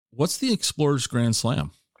What's the Explorers Grand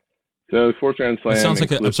Slam? So Explorers Grand Slam. That sounds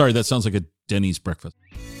like I'm sorry, that sounds like a Denny's breakfast.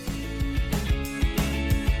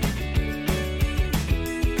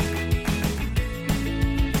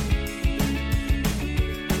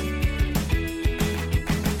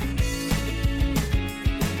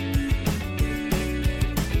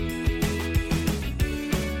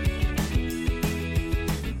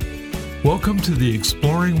 Welcome to the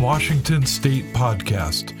Exploring Washington State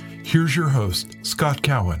podcast. Here's your host, Scott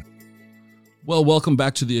Cowan. Well, welcome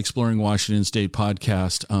back to the Exploring Washington State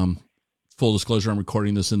podcast. Full disclosure, I'm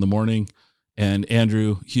recording this in the morning, and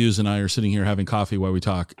Andrew Hughes and I are sitting here having coffee while we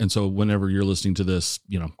talk. And so whenever you're listening to this,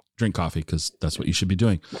 drink coffee because that's what you should be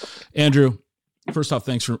doing. Andrew, first off,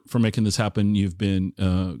 thanks for making this happen. You've been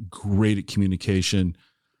great at communication,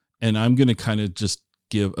 and I'm going to kind of just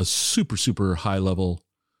give a super, super high level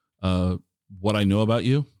what I know about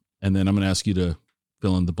you, and then I'm going to ask you to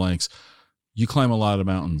fill in the blanks. You climb a lot of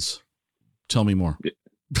mountains. Tell me more.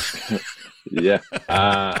 Yeah,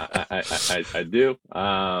 I do.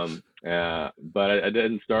 But I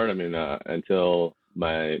didn't start. Until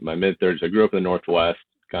my mid 30s. I grew up in the Northwest,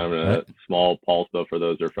 kind of in a small Paulsbo for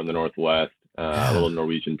those who are from the Northwest, a little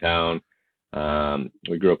Norwegian town.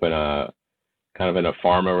 We grew up in a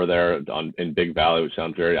farm over there in Big Valley, which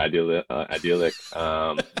sounds very idyllic.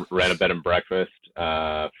 Ran a bed and breakfast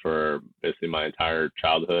for basically my entire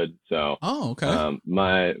childhood. So, okay.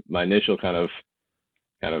 My initial kind of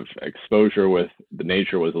exposure with the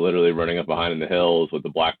nature was literally running up behind in the hills with the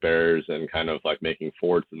black bears and kind of like making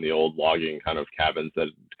forts in the old logging kind of cabins that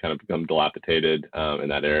had kind of become dilapidated in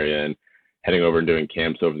that area, and heading over and doing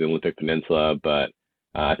camps over the Olympic Peninsula. But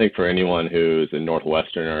I think for anyone who's a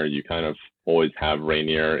Northwesterner, you kind of always have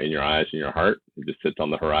Rainier in your eyes and your heart. It just sits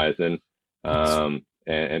on the horizon,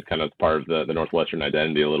 and kind of part of the Northwestern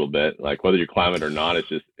identity a little bit. Like whether you climb it or not, it's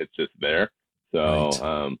just there. So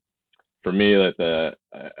right. For me,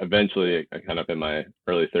 eventually, I kind of in my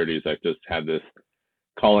early 30s, I just had this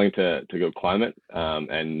calling to go climb it,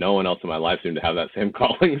 and no one else in my life seemed to have that same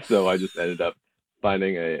calling. So I just ended up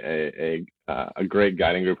finding a great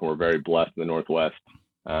guiding group, and we're very blessed in the Northwest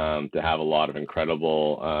to have a lot of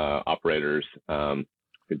incredible operators who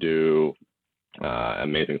do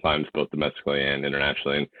amazing climbs both domestically and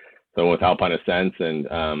internationally. And so with Alpine Ascents,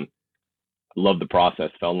 and loved the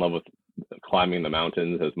process, fell in love with climbing the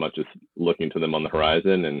mountains as much as looking to them on the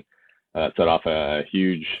horizon, and set off a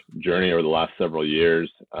huge journey over the last several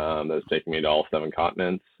years that's taken me to all 7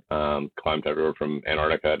 continents. Climbed everywhere from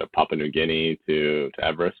Antarctica to Papua New Guinea to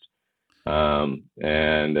Everest, and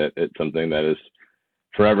it's something that has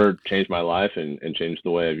forever changed my life and changed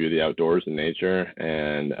the way I view the outdoors and nature.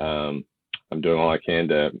 And I'm doing all I can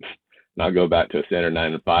to not go back to a standard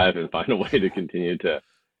 9 to 5 and find a way to continue to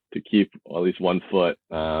keep at least one foot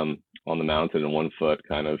on the mountain and one foot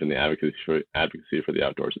kind of in the advocacy for the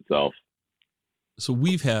outdoors itself. So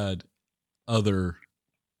we've had other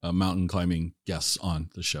mountain climbing guests on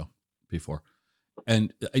the show before,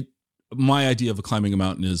 and my idea of climbing a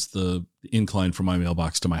mountain is the incline from my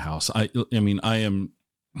mailbox to my house.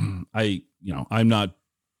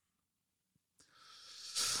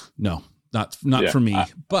 Not for me.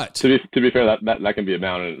 But to be fair, that can be a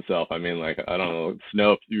mountain in itself. I mean, like, I don't know,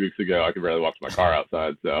 snow a few weeks ago, I could barely walk to my car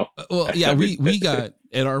outside. So we got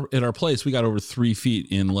at our place, we got over 3 feet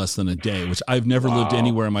in less than a day, which I've never lived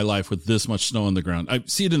anywhere in my life with this much snow on the ground. I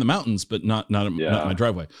see it in the mountains, but not in my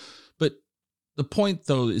driveway. But the point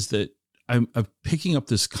though is that I'm picking up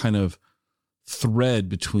this kind of thread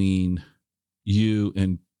between you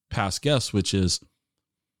and past guests, which is,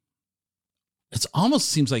 it almost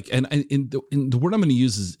seems like, and in the word I'm going to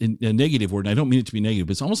use is a negative word, and I don't mean it to be negative,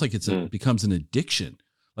 but it's almost like it becomes an addiction.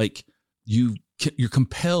 Like you're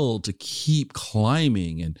compelled to keep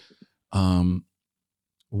climbing. And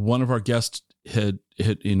one of our guests has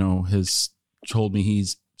told me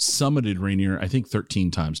he's summited Rainier, I think 13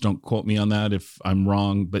 times. Don't quote me on that if I'm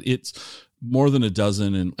wrong, but it's more than a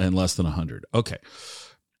dozen and less than 100. Okay.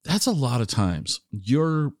 That's a lot of times.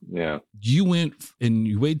 You went and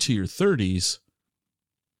you wait to your 30s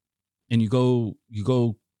and you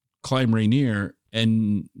go climb Rainier,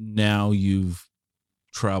 and now you've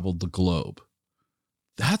traveled the globe.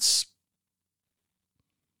 That's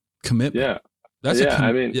commitment. Yeah.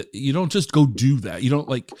 You don't just go do that. You don't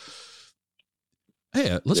like,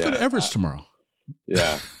 hey, let's go to Everest tomorrow.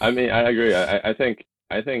 Yeah. I agree. I think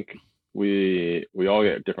we all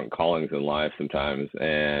get different callings in life sometimes.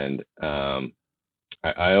 And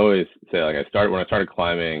I always say, like, when I started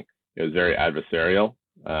climbing, it was very adversarial.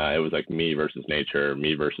 It was like me versus nature,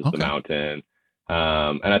 me versus the mountain.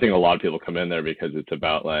 And I think a lot of people come in there because it's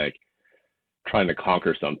about like trying to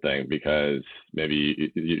conquer something because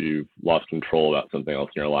maybe you've lost control about something else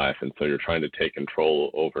in your life. And so you're trying to take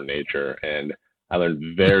control over nature. And I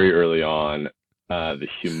learned very early on the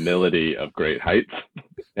humility of great heights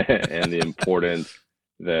and the importance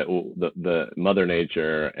that the Mother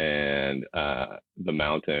Nature and the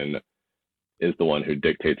mountain is the one who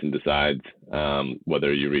dictates and decides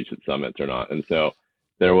whether you reach its summits or not. And so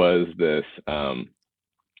there was this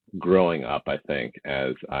growing up, I think,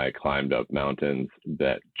 as I climbed up mountains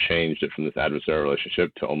that changed it from this adversarial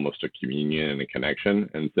relationship to almost a communion and a connection.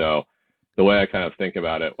 And so the way I kind of think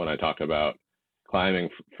about it when I talk about climbing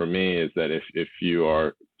for me is that if you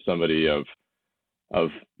are somebody of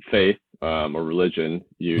faith or religion,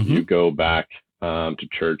 you go back to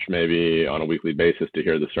church maybe on a weekly basis to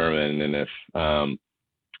hear the sermon. And if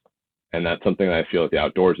and that's something that I feel at the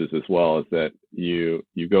outdoors is as well, is that you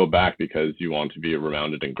go back because you want to be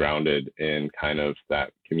reminded and grounded in kind of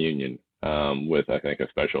that communion with, I think, a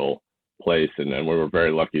special place. And we were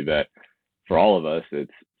very lucky that for all of us,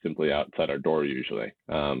 it's simply outside our door usually,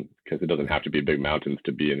 because it doesn't have to be big mountains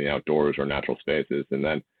to be in the outdoors or natural spaces. And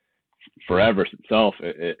then for Everest itself,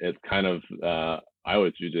 it's kind of, I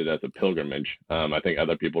always use it as a pilgrimage. I think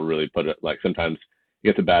other people really put it, like sometimes it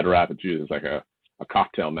gets a bad rap. It's used as like a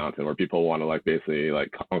cocktail mountain where people want to like basically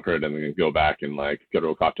like conquer it and then go back and like go to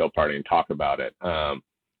a cocktail party and talk about it.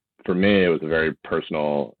 For me, it was a very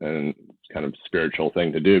personal and kind of spiritual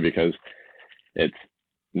thing to do because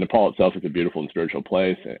Nepal itself is a beautiful and spiritual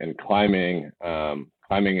place, and climbing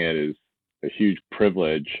it is a huge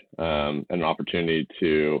privilege and an opportunity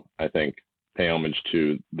to, I think, pay homage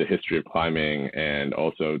to the history of climbing and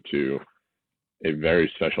also to a very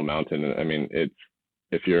special mountain. I mean,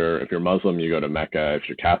 if you're Muslim, you go to Mecca. If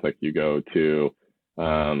you're Catholic, you go to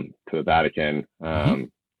the Vatican.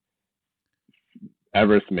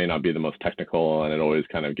 Everest may not be the most technical, and it always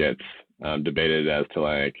kind of gets debated as to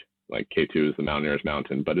like K2 is the mountaineer's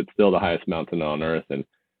mountain, but it's still the highest mountain on earth. And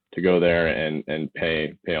to go there and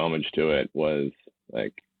pay homage to it was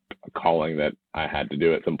like a calling that I had to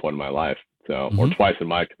do at some point in my life. So, or twice in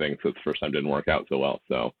my thing, so the first time didn't work out so well.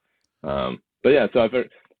 So, but yeah, so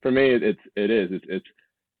for me, it is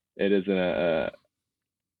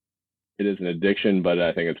an addiction, but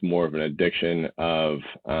I think it's more of an addiction of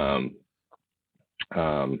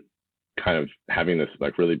kind of having this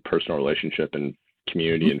like really personal relationship and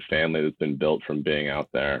community and family that's been built from being out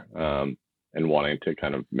there, and wanting to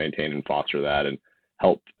kind of maintain and foster that and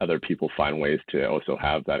help other people find ways to also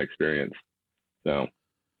have that experience. So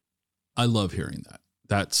I love hearing that.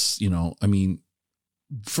 That's, I mean,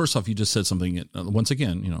 first off, you just said something, once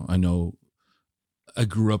again, I know I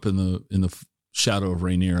grew up in the shadow of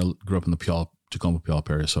Rainier. I grew up in the Tacoma Puyallup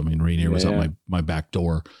area. So, I mean, Rainier was out my back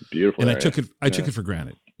door. Beautiful. And area. I took it for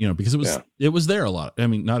granted, because it was there a lot. I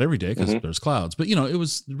mean, not every day because there's clouds, but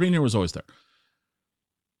Rainier was always there.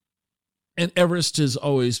 And Everest has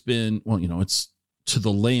always been, it's to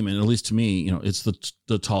the layman, at least to me, it's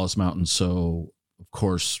the tallest mountain. So of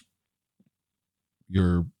course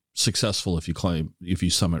you're successful if you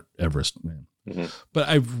summit Everest, man. But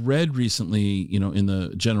I've read recently, in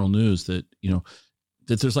the general news that,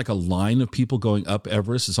 that there's like a line of people going up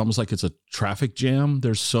Everest. It's almost like it's a traffic jam.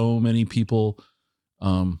 There's so many people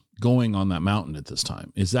going on that mountain at this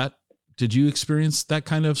time. Did you experience that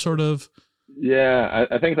kind of sort of? Yeah,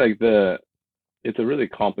 I think like it's a really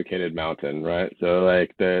complicated mountain, right? So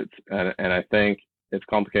like and I think it's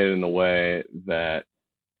complicated in the way that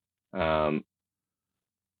the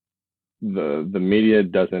media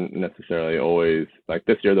doesn't necessarily always, like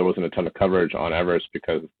this year there wasn't a ton of coverage on Everest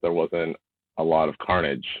because there wasn't a lot of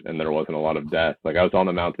carnage and there wasn't a lot of death. Like I was on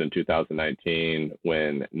the mountain in 2019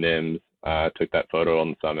 when NIMS took that photo on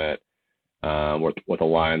the summit with the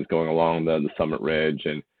lines going along the summit ridge,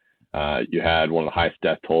 and you had one of the highest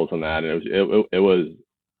death tolls on that, and it was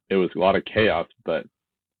a lot of chaos. But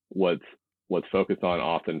what's focused on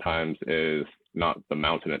oftentimes is not the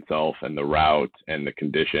mountain itself and the route and the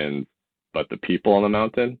conditions, but the people on the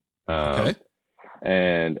mountain. Okay.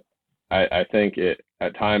 And I think it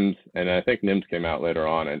at times, and I think NIMS came out later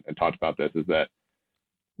on and talked about this, is that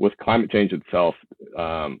with climate change itself,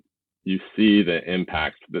 you see the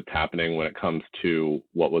impact that's happening when it comes to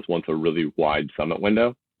what was once a really wide summit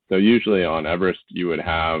window. So usually on Everest, you would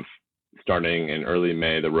have, starting in early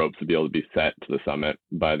May, the ropes would be able to be set to the summit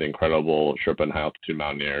by the incredible Sherpa and high altitude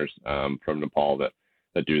mountaineers from Nepal that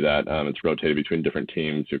do that. It's rotated between different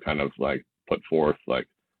teams who kind of like put forth like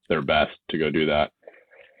their best to go do that.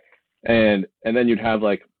 And then you'd have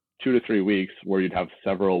like 2 to 3 weeks where you'd have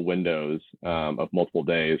several windows of multiple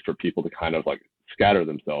days for people to kind of like scatter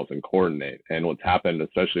themselves and coordinate. And what's happened,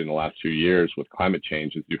 especially in the last few years with climate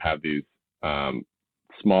change, is you have these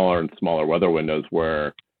smaller and smaller weather windows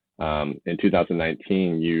where in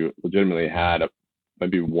 2019 you legitimately had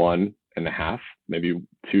maybe 1.5, maybe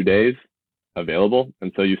 2 days available,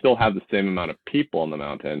 and so you still have the same amount of people on the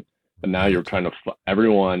mountain, but now you're trying to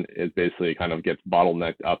everyone is basically kind of gets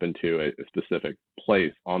bottlenecked up into a specific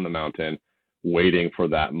place on the mountain waiting for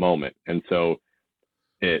that moment, and so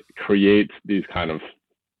it creates these kind of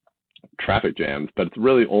traffic jams, but it's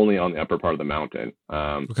really only on the upper part of the mountain.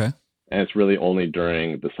 Okay. And it's really only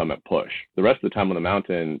during the summit push. The rest of the time on the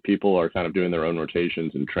mountain, people are kind of doing their own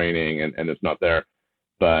rotations and training, and it's not there.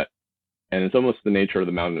 And it's almost the nature of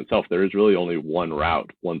the mountain itself. There is really only one route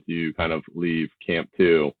once you kind of leave Camp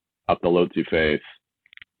 2, up the Lhotse face,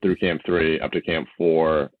 through Camp 3, up to Camp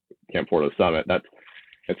 4 to the summit.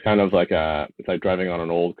 It's kind of like it's like driving on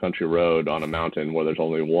an old country road on a mountain where there's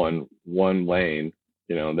only one lane.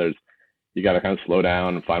 You know, you got to kind of slow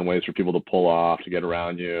down and find ways for people to pull off to get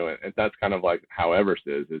around you. And that's kind of like how Everest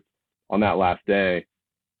is. It's on that last day,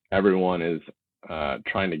 everyone is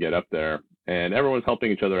trying to get up there, and everyone's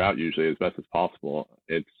helping each other out usually as best as possible.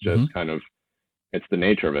 It's just kind of, it's the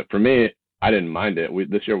nature of it. For me, I didn't mind it.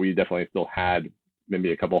 This year, we definitely still had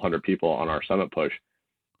maybe a couple hundred people on our summit push,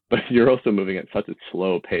 but you're also moving at such a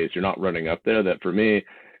slow pace. You're not running up there, that for me,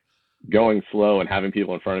 going slow and having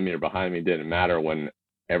people in front of me or behind me didn't matter when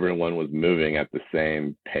everyone was moving at the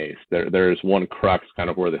same pace. There's one crux kind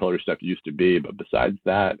of where the Hillary step used to be, but besides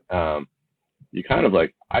that, you kind of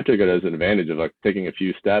like, I took it as an advantage of like taking a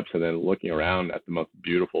few steps and then looking around at the most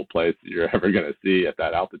beautiful place that you're ever going to see at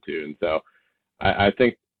that altitude. And so I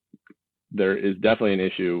think there is definitely an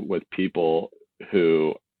issue with people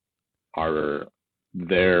who are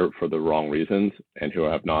there for the wrong reasons and who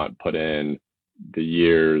have not put in the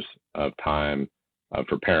years of time of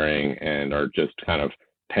preparing and are just kind of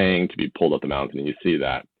paying to be pulled up the mountain. And you see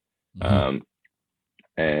that.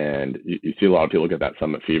 And you see a lot of people get that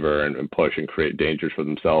summit fever and push and create dangers for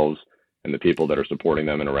themselves and the people that are supporting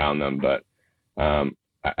them and around them. But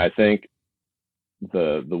I think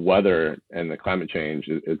the weather and the climate change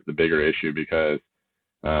is the bigger issue, because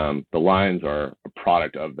the lines are a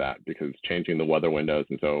product of that, because changing the weather windows.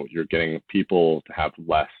 And so you're getting people to have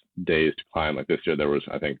less days to climb. Like this year, there was,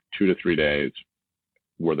 I think, 2 to 3 days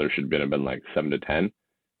where there should have been like 7 to 10.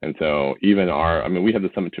 And so even we had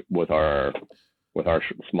the summit with our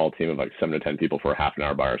small team of like 7 to 10 people for half an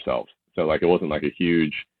hour by ourselves. So like, it wasn't like a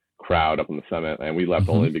huge crowd up on the summit, and we left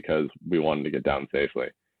only because we wanted to get down safely.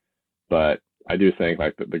 But I do think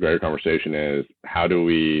like the greater conversation is, how do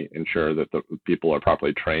we ensure that the people are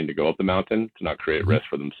properly trained to go up the mountain, to not create risk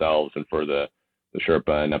for themselves and for the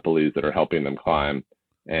Sherpa and Nepalese that are helping them climb?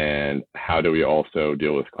 And how do we also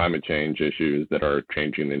deal with climate change issues that are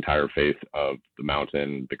changing the entire face of the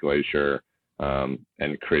mountain, the glacier,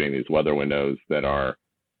 and creating these weather windows that are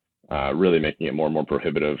really making it more and more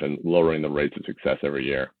prohibitive and lowering the rates of success every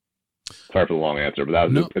year? Sorry for the long answer,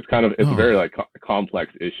 but it's a very like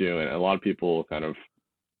complex issue, and a lot of people kind of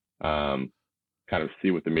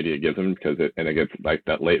see what the media gives them, because it gets like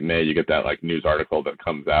that late May, you get that like news article that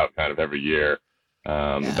comes out kind of every year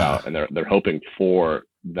about, and they're hoping for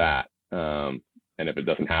that, and if it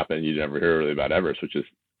doesn't happen, you never hear really about Everest, which is,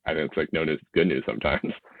 I think, it's like known as good news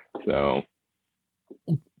sometimes. So,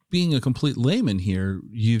 being a complete layman here,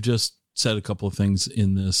 you've just said a couple of things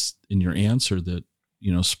in your answer that,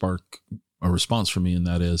 spark a response for me. And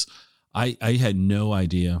that is, I had no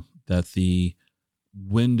idea that the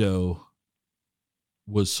window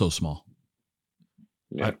was so small.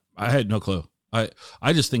 Yeah. I had no clue. I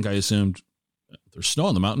just think I assumed there's snow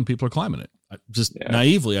on the mountain, people are climbing it.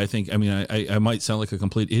 Naively, I think, I might sound like a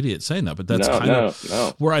complete idiot saying that, but that's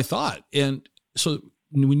where I thought. And so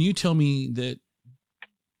when you tell me that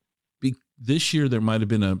this year there might've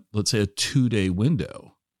been let's say a 2-day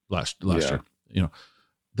window last year,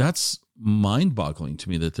 that's mind boggling to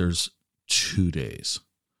me that there's 2 days.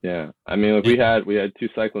 Yeah. We had 2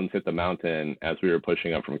 cyclones hit the mountain as we were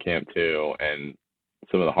pushing up from Camp 2, and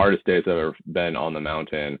some of the hardest days I've ever been on the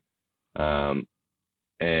mountain.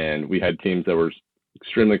 And we had teams that were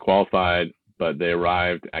extremely qualified, but they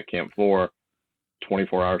arrived at Camp 4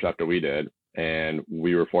 24 hours after we did. And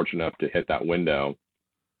we were fortunate enough to hit that window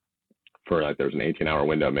for like, there's an 18-hour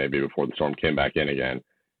window maybe before the storm came back in again,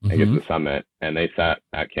 and get to the summit. And they sat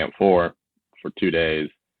at Camp 4 for 2 days,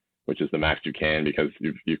 which is the max you can, because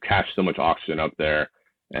you catch so much oxygen up there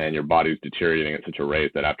and your body's deteriorating at such a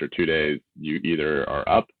rate that after 2 days, you either are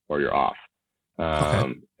up or you're off.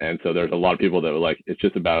 And so there's a lot of people that were like, it's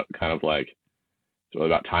just about kind of like, it's really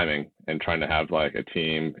about timing and trying to have like a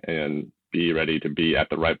team and be ready to be at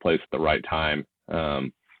the right place at the right time.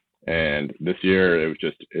 And this year,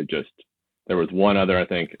 there there was one other, I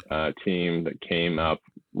think, team that came up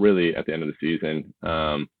really at the end of the season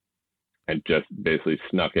and just basically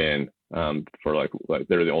snuck in for like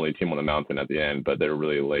they were the only team on the mountain at the end, but they were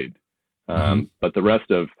really late. But the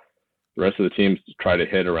rest of the teams try to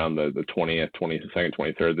hit around the 20th, 22nd,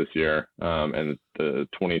 23rd this year, and the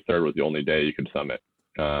 23rd was the only day you could summit.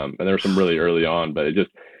 And there were some really early on, but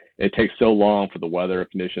it takes so long for the weather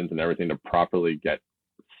conditions and everything to properly get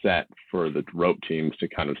set for the rope teams to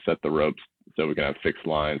kind of set the ropes so we can have fixed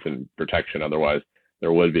lines and protection. Otherwise,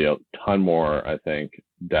 there would be a ton more, I think,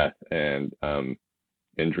 death and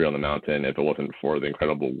injury on the mountain if it wasn't for the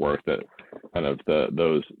incredible work that kind of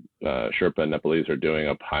those Sherpa and Nepalese are doing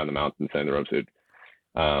up high on the mountain setting the ropes.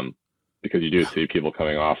 Because you do see people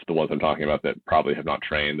coming off, the ones I'm talking about, that probably have not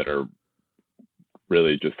trained, that are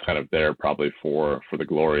really just kind of there probably for the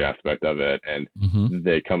glory aspect of it, and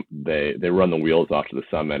they run the wheels off to the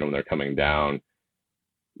summit, and when they're coming down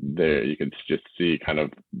there, you can just see kind of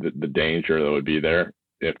the danger that would be there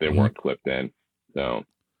if they weren't clipped in. So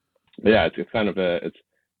yeah, it's kind of it's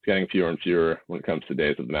getting fewer and fewer when it comes to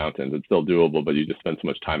days of the mountains. It's still doable, but you just spend so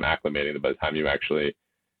much time acclimating that by the time you actually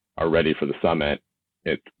are ready for the summit,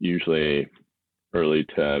 it's usually early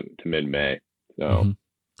to mid-May. So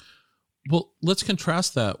well, let's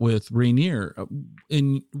contrast that with Rainier.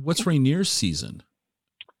 In what's Rainier's season?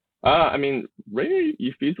 I mean, Rainier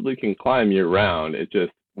you feasibly can climb year round. It's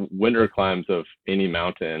just winter climbs of any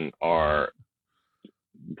mountain are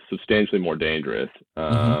substantially more dangerous.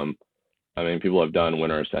 I mean, people have done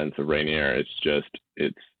winter ascents of Rainier.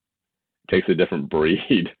 It takes a different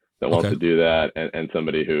breed that wants to do that, and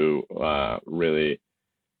somebody who really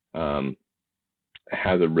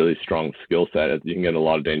has a really strong skill set. You can get in a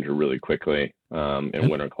lot of danger really quickly in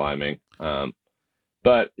winter climbing.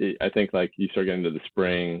 But I think like you start getting into the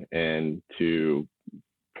spring and to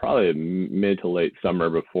probably mid to late summer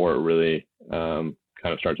before it really kind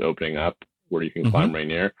of starts opening up where you can climb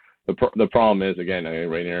Rainier. The problem is, again, I mean,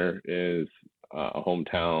 Rainier is a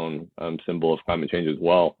hometown symbol of climate change as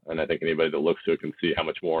well. And I think anybody that looks to it can see how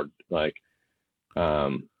much more like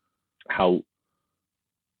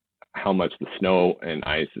how much the snow and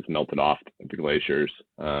ice has melted off the glaciers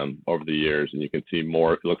over the years, and you can see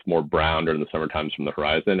more. It looks more brown during the summer times from the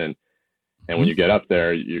horizon, and when you get up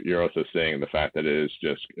there, you're also seeing the fact that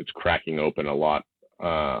it's cracking open a lot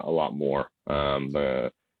more.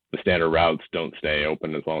 The standard routes don't stay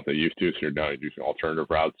open as long as they used to, so you're now using alternative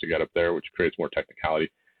routes to get up there, which creates more technicality.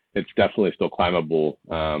 It's definitely still climbable,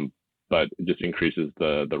 but it just increases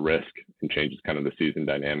the risk and changes kind of the season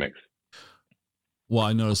dynamics. Well,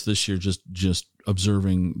 I noticed this year, just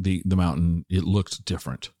observing the mountain, it looked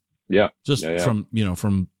different. Yeah. From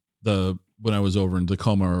when I was over in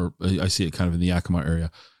Tacoma, or I see it kind of in the Yakima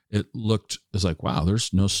area, it's like, wow,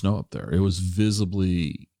 there's no snow up there. It was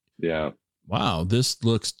visibly, wow, this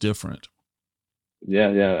looks different. Yeah.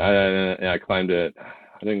 I climbed it.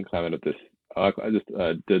 I didn't climb it at this. I just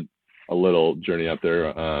did a little journey up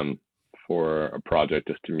there for a project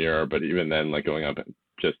just to mirror. But even then, like going up and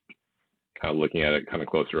just kind of looking at it kind of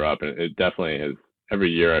closer up, and it definitely is. Every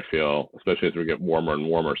year I feel, especially as we get warmer and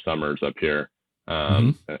warmer summers up here,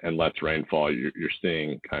 and less rainfall, you're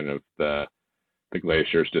seeing kind of the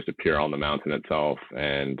glaciers disappear on the mountain itself,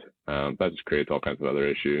 and that just creates all kinds of other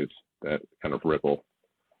issues that kind of ripple.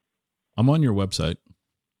 I'm on your website,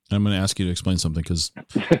 and I'm going to ask you to explain something because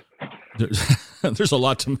there's a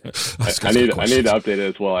lot to. I need to update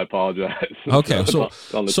it as well. I apologize. Okay, so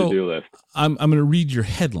on the to-do list. I'm going to read your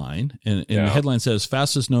headline, and the headline says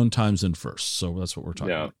fastest known times in first. So that's what we're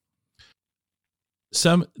talking about.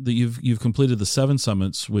 You've completed the 7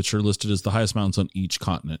 summits, which are listed as the highest mountains on each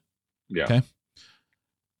continent. Yeah. Okay.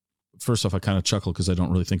 First off, I kind of chuckle because I don't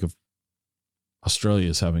really think of Australia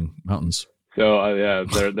as having mountains. So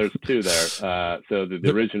there's 2 there. So the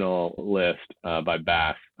original list by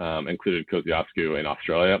Bass included Kosciuszko in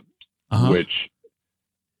Australia, which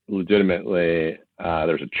legitimately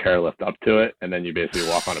there's a chairlift up to it, and then you basically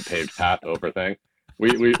walk on a paved path over a thing.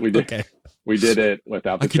 We did we did it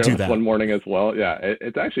without the chairlift one morning as well. Yeah,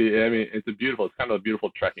 it's actually, I mean, it's kind of a beautiful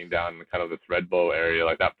trekking down kind of the Threadbow area.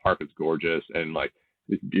 Like that park is gorgeous, and like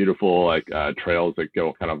these beautiful like trails that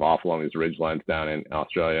go kind of off along these ridge lines down in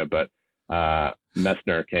Australia. But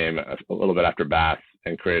Messner came a little bit after Bass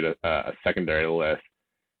and created a secondary list,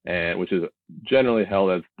 and which is generally held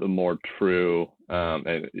as the more true.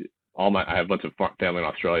 And I have a bunch of family in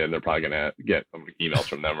Australia, and they're probably gonna get emails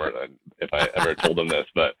from them, or if I ever told them this.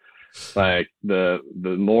 But like the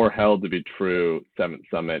more held to be true 7th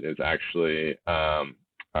summit is actually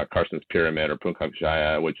Karstens Pyramid or Puncak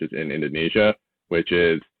Jaya, which is in Indonesia, which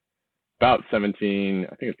is about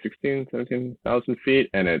 17,000 feet,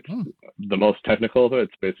 and it's the most technical of it.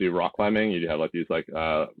 It's basically rock climbing. You have like these like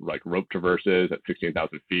rope traverses at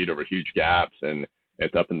 16,000 feet over huge gaps, and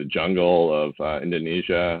it's up in the jungle of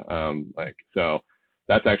Indonesia. So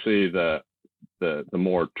that's actually the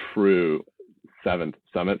more true seventh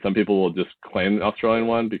summit. Some people will just claim the Australian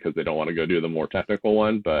one because they don't want to go do the more technical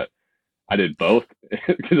one, but I did both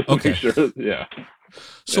just to make sure. Yeah.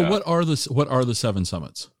 So what are the 7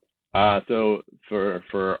 summits? So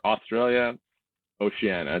for Australia,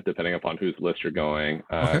 Oceania, depending upon whose list you're going,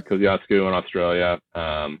 Kosciuszko in Australia,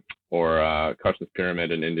 or Karstens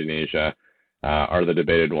Pyramid in Indonesia, are the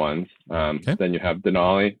debated ones. Then you have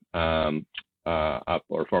Denali, up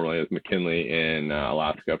or formerly as McKinley in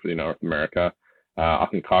Alaska for the North America,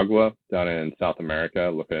 Aconcagua down in South America,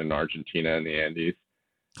 looking in Argentina and the Andes.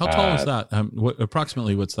 How tall is that?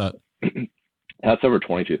 Approximately, what's that? That's over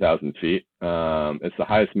 22,000 feet. It's the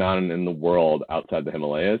highest mountain in the world outside the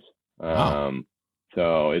Himalayas.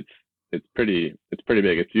 So it's pretty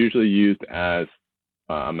big. It's usually used as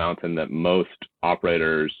a mountain that most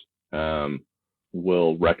operators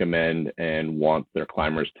will recommend and want their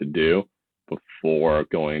climbers to do before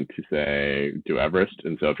going to, say, do Everest.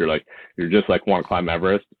 And so if you're just want to climb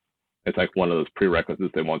Everest, it's like one of those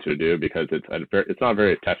prerequisites they want you to do, because it's not a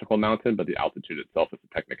very technical mountain, but the altitude itself is a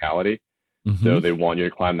technicality. Mm-hmm. So they want you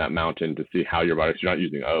to climb that mountain to see how your body, so you're not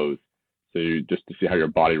using O's. So just to see how your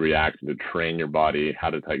body reacts and to train your body how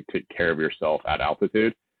to take care of yourself at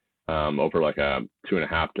altitude, over like a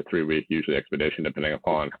 2.5 to 3 week usually expedition, depending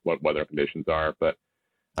upon what weather conditions are. But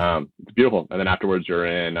it's beautiful. And then afterwards you're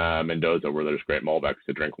in Mendoza, where there's great Malbecs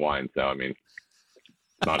to drink wine. So I mean,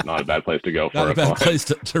 not a bad place to go for not a bad place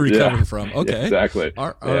to recover from. Okay, exactly.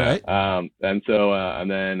 All right. And so and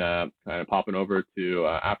then kind of popping over to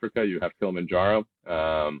Africa, you have Kilimanjaro,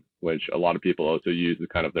 which a lot of people also use as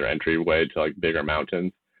kind of their entryway to like bigger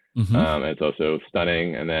mountains. Mm-hmm. And it's also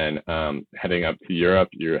stunning. And then heading up to Europe,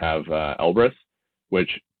 you have Elbrus,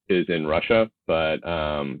 which is in Russia, but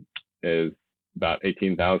is about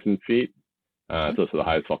 18,000 feet. It's also the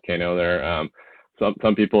highest volcano there.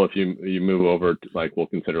 Some people, if you move over to will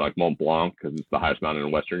consider like Mont Blanc, because it's the highest mountain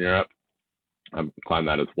in Western Europe. I've climbed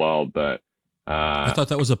that as well, but I thought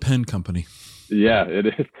that was a pen company. Yeah, it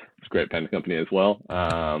is. It's a great pen company as well.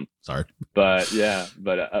 Sorry, but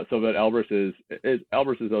Elbrus is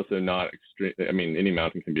also not extreme. I mean, any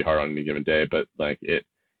mountain can be hard on any given day, but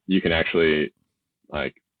you can actually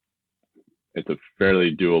it's a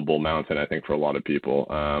fairly doable mountain, I think, for a lot of people,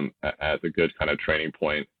 as a good kind of training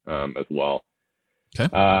point as well. Okay.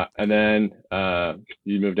 And then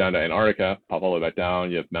you move down to Antarctica, pop all the way back down.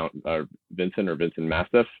 You have Mount Vinson or Vinson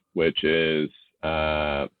Massif, which is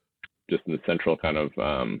just in the central kind of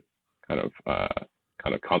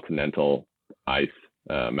continental ice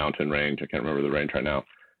mountain range. I can't remember the range right now,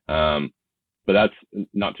 but that's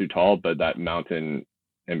not too tall. But that mountain,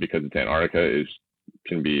 and because it's Antarctica,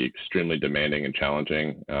 can be extremely demanding and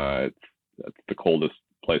challenging. It's the coldest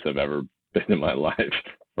place I've ever been in my life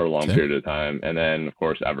for a long period of time. And then, of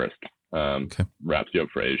course, Everest wraps you up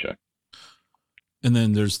for Asia. And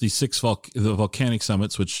then there's the 6 the volcanic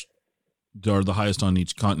summits, which are the highest on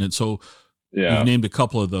each continent. So you've named a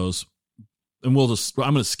couple of those, and I'm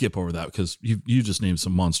going to skip over that because you just named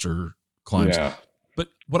some monster climbs. Yeah. But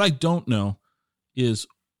what I don't know is,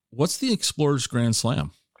 what's the Explorers Grand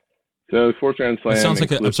Slam? So Explorers Grand Slam.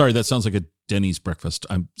 I'm sorry, that sounds like a Denny's breakfast.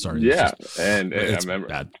 I'm sorry. Yeah, and I remember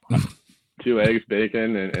bad. 2 eggs,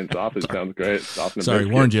 bacon, and sausage sounds great. Sorry,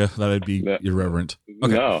 warned you that I'd be irreverent.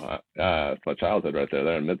 Okay. No, it's my childhood right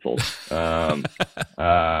there in Midsold. So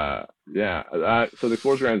the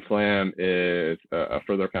Explorers Grand Slam is a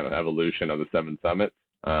further kind of evolution of the 7 summits.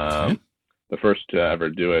 The first to ever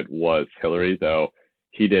do it was Hillary, though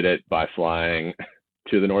he did it by flying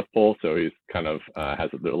to the North Pole, so he's kind of has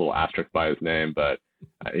a little asterisk by his name, but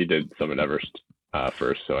he did Summit Everest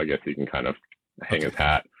first, so I guess he can kind of hang his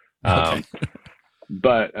hat. So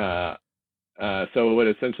what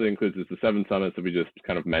it essentially includes is the 7 summits that we just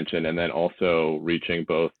kind of mentioned, and then also reaching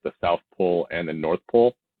both the South Pole and the North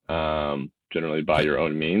Pole, generally by your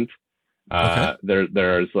own means.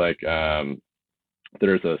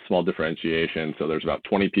 There's a small differentiation. So there's about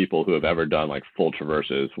 20 people who have ever done full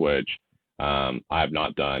traverses, which I have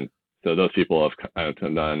not done. So those people have kind of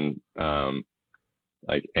done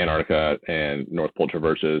Antarctica and North Pole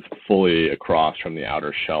traverses fully across from the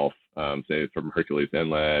outer shelf, say from Hercules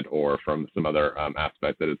Inlet or from some other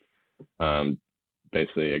aspect that is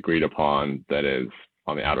basically agreed upon that is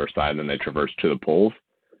on the outer side, and then they traverse to the poles.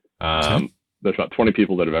 There's about 20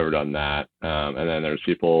 people that have ever done that. And then there's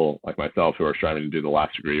people like myself who are striving to do the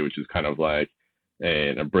last degree, which is kind of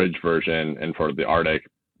an abridged version, and for the Arctic,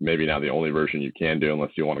 maybe now the only version you can do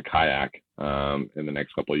unless you want to kayak in the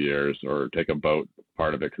next couple of years, or take a boat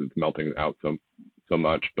part of it because it's melting out so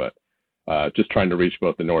much. But just trying to reach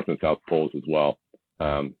both the North and South poles as well.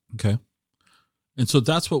 Okay. And so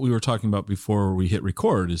that's what we were talking about before we hit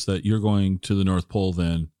record, is that you're going to the North Pole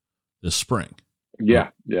then this spring. Yeah.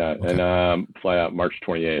 Okay. And fly out March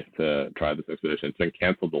 28th to try this expedition. It's been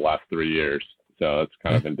canceled the last 3 years. So it's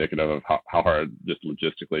kind of indicative of how hard just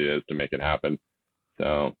logistically it is to make it happen.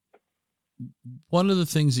 So one of the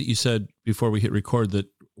things that you said before we hit record that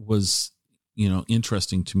was,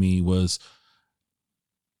 interesting to me was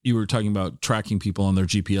you were talking about tracking people on their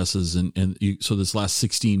GPSs so this last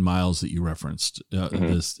 16 miles that you referenced,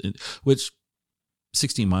 which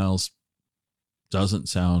 16 miles doesn't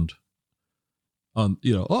sound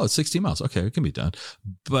it's 16 miles. Okay, it can be done.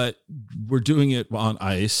 But we're doing it on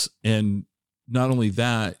ice. And not only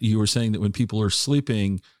that, you were saying that when people are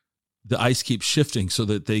sleeping, the ice keeps shifting so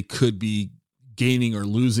that they could be gaining or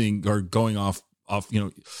losing or going off,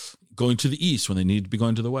 going to the east when they need to be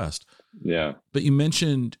going to the west. Yeah. But you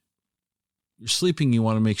mentioned you're sleeping. You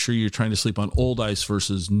want to make sure you're trying to sleep on old ice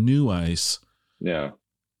versus new ice. Yeah.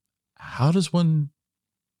 How does one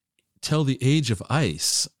tell the age of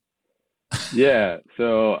ice? Yeah.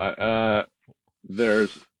 So there's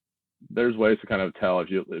ways to kind of tell if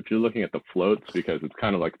you're looking at the floats, because it's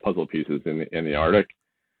kind of like puzzle pieces in the Arctic.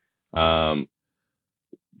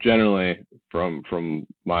 Generally, from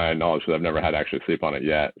my knowledge, because I've never had to actually sleep on it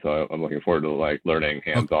yet, so I'm looking forward to like learning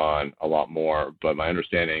hands-on a lot more. But my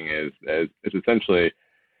understanding is it's essentially,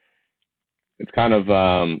 it's kind of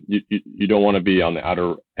you don't want to be on the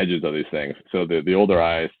outer edges of these things. So the older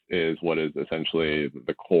ice is what is essentially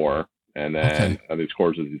the core, and then these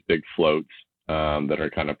cores are these big floats that are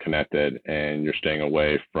kind of connected, and you're staying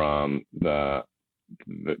away from the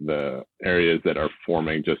areas that are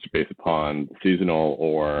forming just based upon seasonal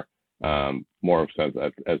or more of sense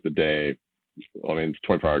as the day. I mean, it's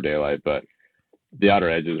 24-hour daylight, but the outer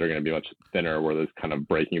edges are going to be much thinner where those kind of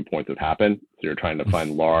breaking points have happened. So you're trying to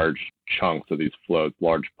find large chunks of these floats,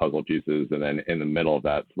 large puzzle pieces, and then in the middle of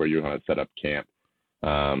that's where you're going to set up camp.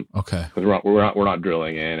 Because we're not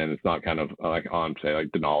drilling in, and it's not kind of like on, say, like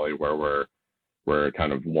Denali, where we're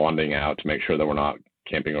kind of wanding out to make sure that we're not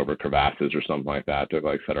camping over crevasses or something like that to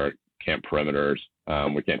like set our camp perimeters.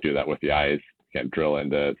 We can't do that with the ice. We can't drill in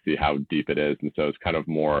to see how deep it is. And so it's kind of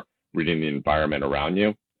more reading the environment around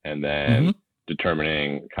you and then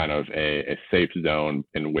determining kind of a safe zone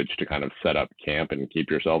in which to kind of set up camp and keep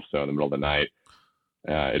yourself so in the middle of the night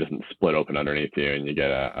it doesn't split open underneath you and you get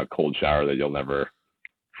a cold shower that you'll never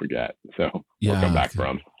forget. Or come back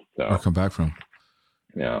from.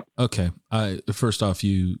 Yeah. Okay. First off,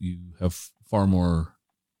 you have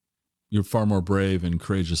you're far more brave and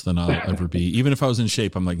courageous than I'll ever be. Even if I was in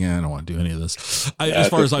shape, I'm like, I don't want to do any of this. As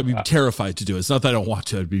far as I'd be terrified to do it. It's not that I don't want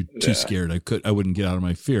to, I'd be too scared. I wouldn't get out of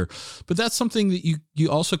my fear. But that's something that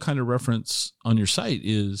you also kind of reference on your site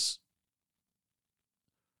is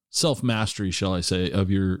self-mastery, shall I say,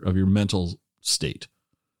 of your mental state.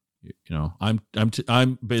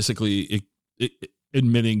 I'm basically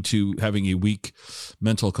admitting to having a weak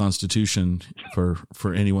mental constitution for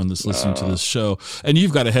anyone that's listening to this show. And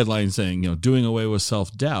you've got a headline saying, doing away with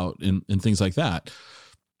self-doubt and things like that.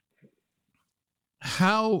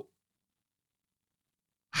 How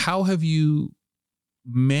have you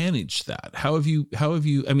managed that? How have you,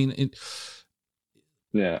 I mean,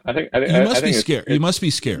 I think you must be scared. You must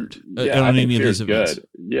be scared on any of these events. Good.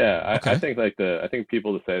 Yeah. I think I think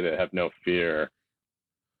people to say they have no fear,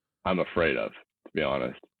 I'm afraid of, to be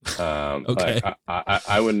honest. Okay. Like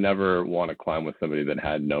I would never want to climb with somebody that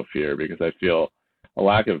had no fear, because I feel a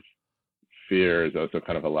lack of fear is also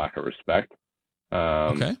kind of a lack of respect.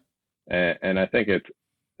 And I think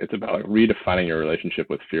it's about like redefining your relationship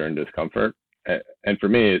with fear and discomfort. And for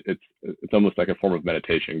me, it's almost like a form of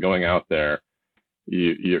meditation. Going out there,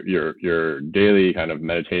 you're daily kind of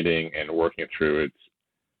meditating and working through. It's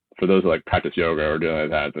for those who like practice yoga or doing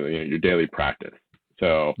like that, your daily practice.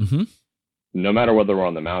 So no matter whether we're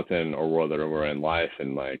on the mountain or whether we're in life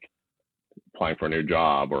and like applying for a new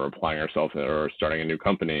job or applying ourselves or starting a new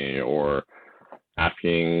company or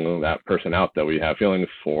asking that person out that we have feelings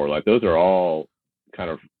for, like those are all kind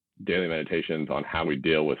of daily meditations on how we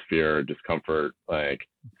deal with fear, discomfort, like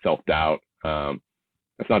self-doubt.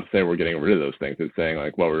 That's not to say we're getting rid of those things. It's saying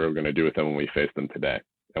like what we're going to do with them when we face them today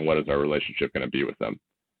and what is our relationship going to be with them.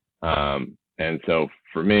 And so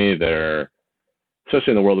for me,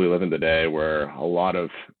 especially in the world we live in today, where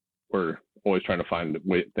we're always trying to find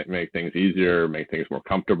ways to make things easier, make things more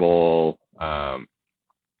comfortable.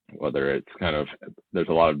 whether it's kind of, there's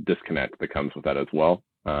a lot of disconnect that comes with that as well,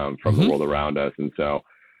 from the world around us. And so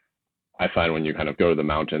I find when you kind of go to the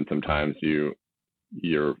mountain, sometimes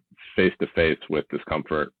you're face to face with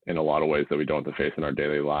discomfort in a lot of ways that we don't have to face in our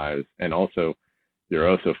daily lives. And also you're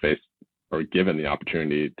also faced or given the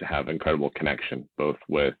opportunity to have incredible connection, both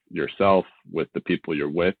with yourself, with the people you're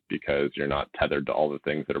with, because you're not tethered to all the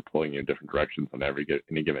things that are pulling you in different directions on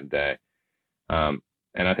any given day. And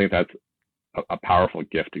I think that's a powerful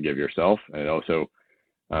gift to give yourself. And it also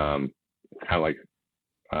kind of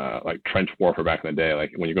like trench warfare back in the day.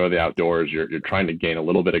 Like when you go to the outdoors, you're trying to gain a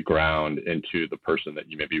little bit of ground into the person that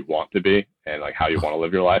you maybe want to be and like how you want to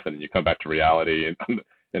live your life. And then you come back to reality and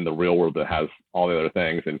in the real world that has all the other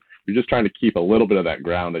things. And you're just trying to keep a little bit of that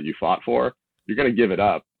ground that you fought for. You're going to give it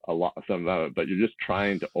up a lot, some of it, but you're just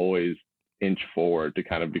trying to always inch forward to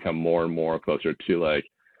kind of become more and more closer to like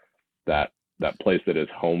that place that is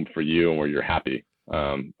home for you and where you're happy,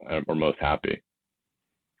 or most happy.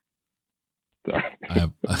 Sorry. I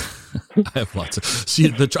have lots of,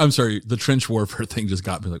 I'm sorry, the trench warfare thing just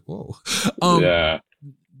got me like, whoa. Yeah.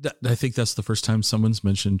 I think that's the first time someone's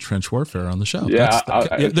mentioned trench warfare on the show. Yeah,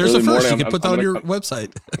 there's a first. You can put that on your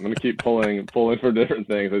website. I'm going to keep pulling for different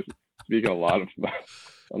things. I'm speaking a lot of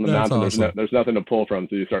on the mountain. Awesome. There's nothing to pull from,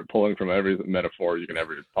 so you start pulling from every metaphor you can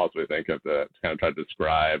ever possibly think of to kind of try to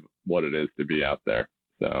describe what it is to be out there.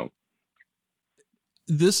 So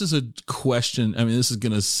this is a question. I mean, this is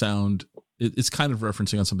going to sound. It's kind of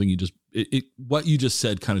referencing on something what you just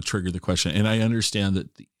said kind of triggered the question. And I understand that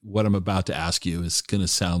what I'm about to ask you is going to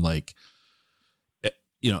sound like,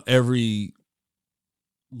 every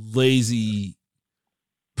lazy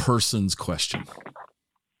person's question.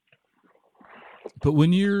 But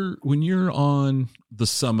when you're on the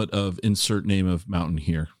summit of insert name of mountain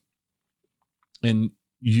here, and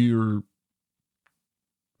you're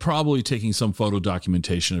probably taking some photo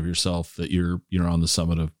documentation of yourself that you're on the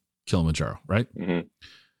summit of Kilimanjaro, right? Mm-hmm.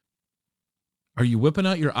 Are you whipping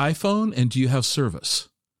out your iPhone, and do you have service?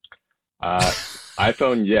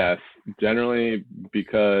 iPhone, yes. Generally,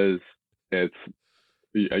 because it's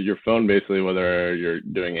your phone, basically, whether you're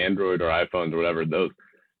doing Android or iPhones or whatever,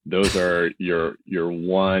 those are your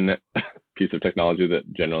one piece of technology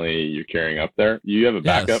that generally you're carrying up there. You have a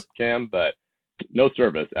backup cam, but no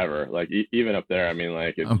service ever. Like even up there, I mean,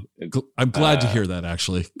 like I'm glad to hear that,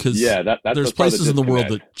 actually, because that's there's places in the world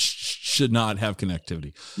that should not have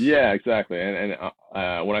connectivity. Yeah, exactly. And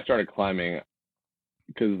when I started climbing,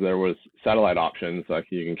 because there was satellite options, like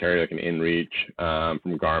you can carry like an InReach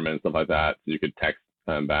from Garmin and stuff like that, so you could text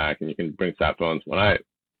them back, and you can bring sat phones. When I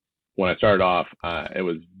started off, it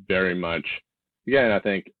was very much, again, I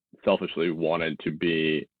think selfishly wanted to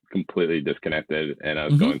be completely disconnected, and I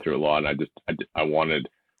was going through a lot, and I wanted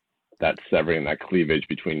that severing, that cleavage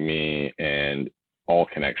between me and all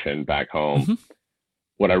connection back home.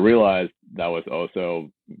 What I realized, that was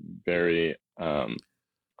also very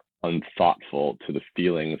unthoughtful to the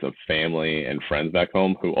feelings of family and friends back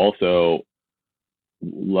home, who also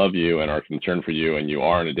love you and are concerned for you, and you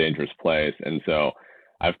are in a dangerous place. And so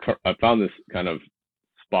I've found this kind of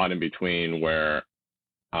spot in between where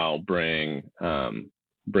I'll bring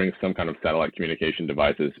some kind of satellite communication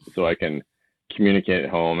devices so I can communicate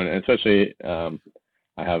at home. And especially,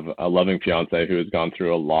 I have a loving fiance who has gone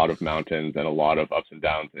through a lot of mountains and a lot of ups and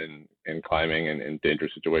downs in climbing and in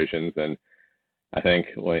dangerous situations. And I think,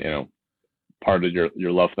 part of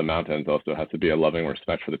your love for the mountains also has to be a loving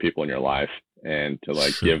respect for the people in your life, and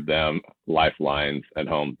to give them lifelines at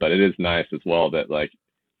home. But it is nice as well that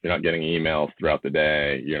you're not getting emails throughout the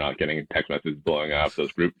day. You're not getting text messages blowing up.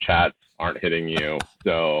 Those group chats aren't hitting you.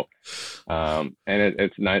 So, and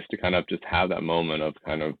it's nice to kind of just have that moment of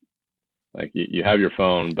kind of you have your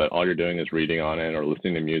phone, but all you're doing is reading on it or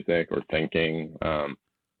listening to music or thinking.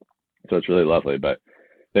 So it's really lovely. But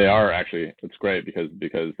they are actually, it's great because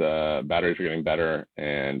batteries are getting better,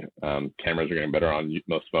 and cameras are getting better on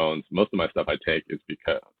most phones. Most of my stuff I take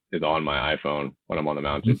is on my iPhone when I'm on the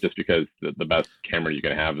mountain, just because the best camera you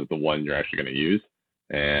can have is the one you're actually going to use,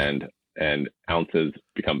 and ounces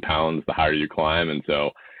become pounds the higher you climb. And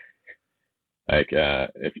so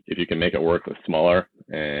if you can make it work with smaller,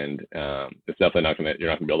 and it's definitely you're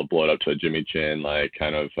not gonna be able to blow it up to a Jimmy Chin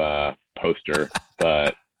kind of poster,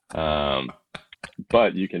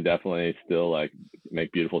 but you can definitely still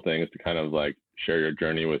make beautiful things to kind of share your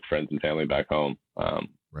journey with friends and family back home,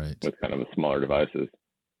 right, with kind of smaller devices.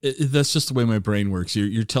 That's just the way my brain works.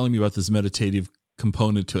 You're telling me about this meditative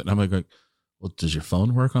component to it, and I'm like, well, does your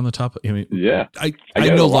phone work on the top? I mean, yeah, I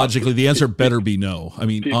know logically the answer better be no. I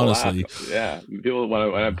mean, honestly, people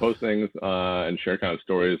when I post things and share kind of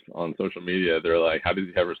stories on social media, they're like, how did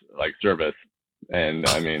you ever service? And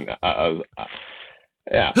I mean, I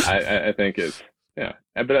think it's,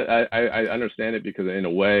 but I understand it because in a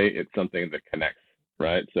way it's something that connects,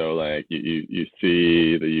 right? So like you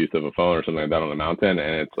see the use of a phone or something like that on the mountain,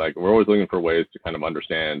 and it's like we're always looking for ways to kind of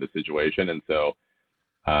understand the situation. And so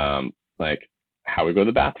like how we go to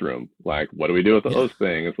the bathroom, like what do we do with those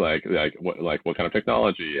things, like what kind of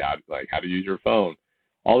technology, how to use your phone,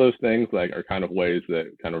 all those things like are kind of ways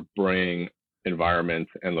that kind of bring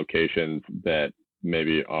environments and locations that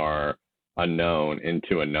maybe are unknown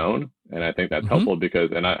into a known. And I think that's helpful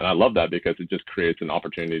because, and I love that because it just creates an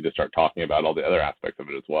opportunity to start talking about all the other aspects of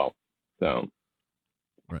it as well. So.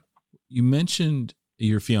 Right. You mentioned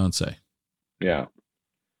your fiance. Yeah.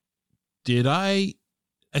 Did I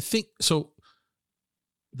think so.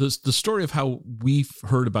 The story of how we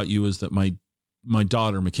heard about you is that my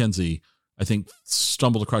daughter, Mackenzie, I think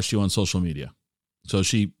stumbled across you on social media. So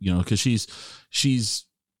she, cause she's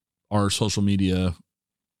our social media,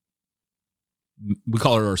 we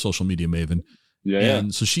call her our social media maven. Yeah.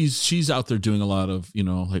 And so she's out there doing a lot of,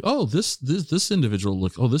 like, oh, this individual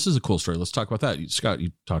this is a cool story. Let's talk about that. Scott,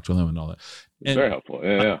 you talked to them and all that. And very helpful.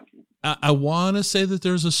 Yeah. I want to say that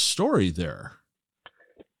there's a story there.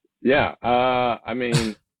 Yeah. I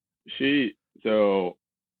mean,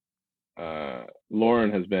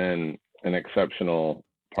 Lauren has been an exceptional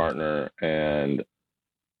partner, and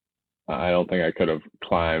I don't think I could have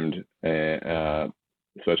climbed,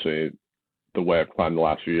 especially the way I've climbed the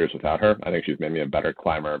last few years without her. I think she's made me a better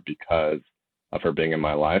climber because of her being in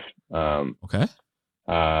my life. Okay.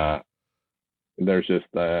 There's just,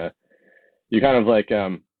 you kind of like,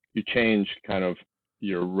 you change kind of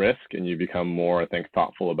your risk and you become more, I think,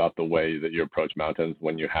 thoughtful about the way that you approach mountains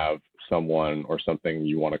when you have someone or something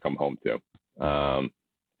you want to come home to.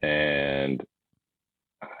 And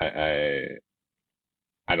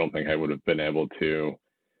I don't think I would have been able to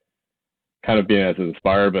kind of be as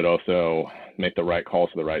inspired, but also make the right calls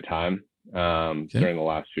at the right time during the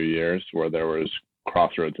last few years where there was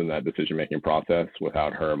crossroads in that decision-making process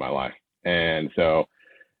without her in my life. And so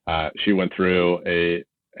she went through a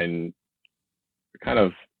kind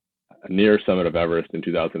of near summit of Everest in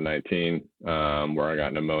 2019, where I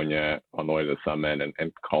got pneumonia on the way to the summit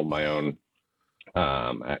and called my own.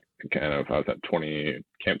 I was at 20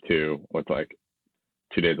 Camp 2, was like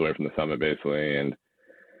 2 days away from the summit basically, and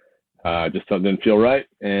just something didn't feel right.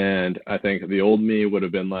 And I think the old me would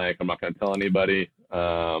have been like, I'm not going to tell anybody.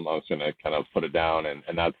 I was going to kind of put it down, and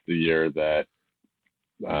that's the year that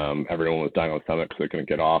everyone was dying on the summit because they couldn't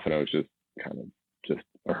get off, and it was just kind of just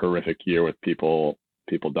a horrific year with people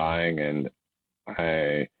dying. And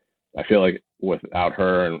I feel like without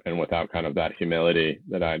her and without kind of that humility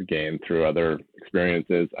that I'd gained through other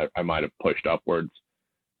experiences, I might have pushed upwards,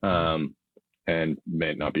 and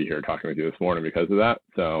may not be here talking with you this morning because of that.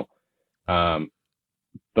 So,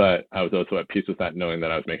 but I was also at peace with that, knowing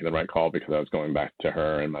that I was making the right call because I was going back to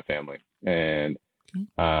her and my family. And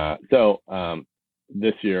so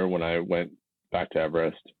this year when I went back to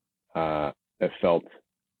Everest, it felt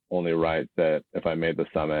only right that if I made the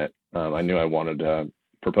summit, I knew I wanted to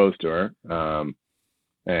propose to her.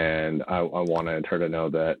 And I wanted her to know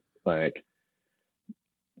that like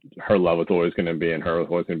her love was always going to be, and her was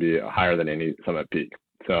always going to be higher than any summit peak.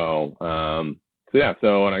 So,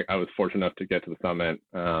 so when I was fortunate enough to get to the summit,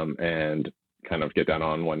 and kind of get down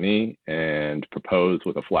on one knee and propose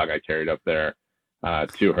with a flag I carried up there,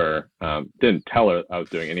 to her. Didn't tell her I was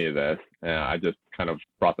doing any of this. I just kind of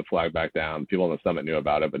brought the flag back down. People on the summit knew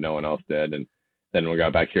about it, but no one else did. And then we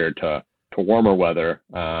got back here to warmer weather,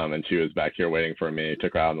 and she was back here waiting for me.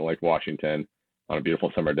 Took her out in Lake Washington on a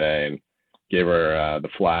beautiful summer day and gave her the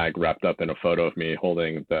flag wrapped up in a photo of me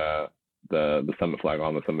holding the summit flag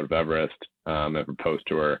on the summit of Everest, and proposed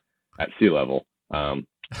to her at sea level. So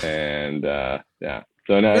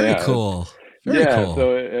no, very cool. Very cool.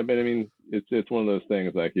 So but I mean, it's one of those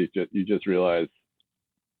things like you just realize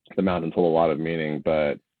the mountains hold a lot of meaning,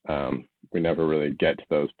 but we never really get to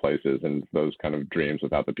those places and those kind of dreams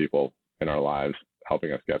without the people in our lives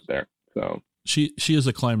helping us get there. So she is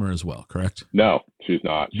a climber as well, correct? No, she's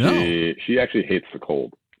not. No. She actually hates the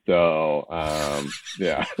cold. So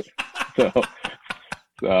yeah.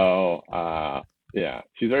 Yeah,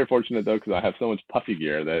 she's very fortunate though, because I have so much puffy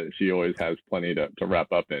gear that she always has plenty to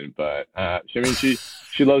wrap up in. But she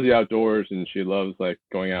loves the outdoors, and she loves like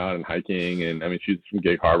going out and hiking. And I mean, she's from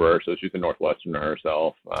Gig Harbor, so she's a Northwesterner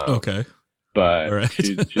herself. Okay, but right.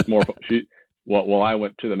 she's more while I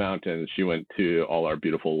went to the mountains, she went to all our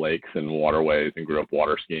beautiful lakes and waterways and grew up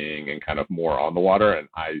water skiing and kind of more on the water. And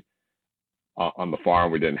on the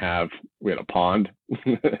farm we had a pond,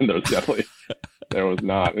 and there was definitely there was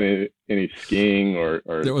not any skiing or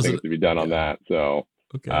things to be done on that. So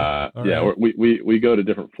Okay. yeah, right. we go to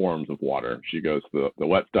different forms of water. She goes to the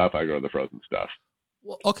wet stuff. I go to the frozen stuff.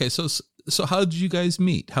 Well, okay. So how did you guys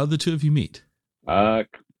meet? How did the two of you meet?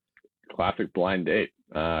 Classic blind date.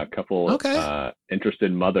 A couple Okay.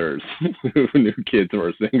 interested mothers who knew kids who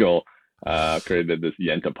were single created this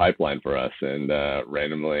Yenta pipeline for us, and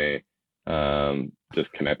randomly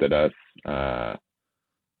just connected us.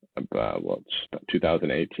 About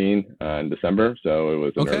 2018 in December, so it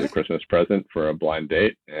was an early Christmas present for a blind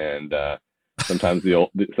date, and sometimes the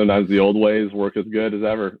old ways work as good as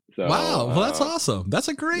ever. So wow, well, that's awesome. That's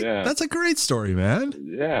a great story, man.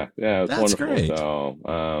 Yeah, it's wonderful. Great.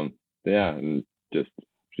 So yeah, and just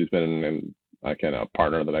she's been a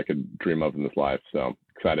partner that I could dream of in this life. So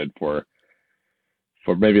excited for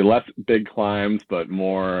maybe less big climbs, but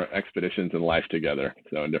more expeditions in life together.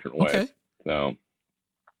 So in different ways. Okay. So.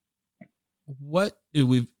 What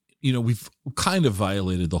we've kind of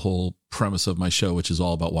violated the whole premise of my show, which is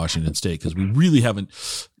all about Washington State, because we really haven't,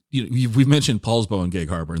 we've mentioned Paulsbo and Gig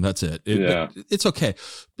Harbor, and that's it. It's okay.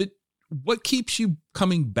 But what keeps you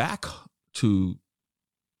coming back to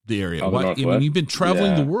the area? You've been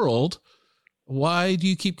traveling the world. Why do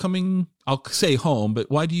you keep coming? I'll say home,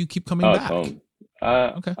 but why do you keep coming back? Home.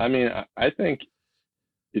 Okay. I mean, I think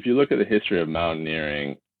if you look at the history of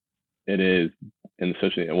mountaineering, it is, and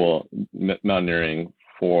especially, mountaineering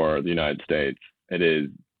for the United States, it is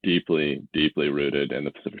deeply, deeply rooted in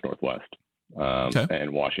the Pacific Northwest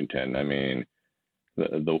and Washington. I mean,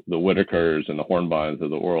 the Whitakers and the Hornbunds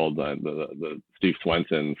of the world, the Steve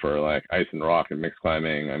Swenson for like ice and rock and mixed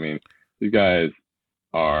climbing. I mean, these guys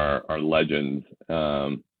are legends,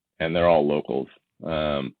 and they're all locals.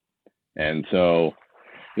 And so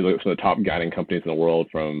you look at some of the top guiding companies in the world,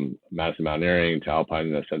 from Madison Mountaineering to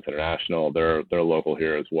Alpine Ascents International, they're local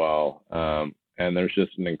here as well. And there's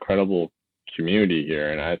just an incredible community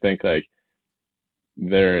here. And I think like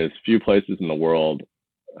there is few places in the world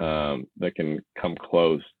that can come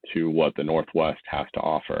close to what the Northwest has to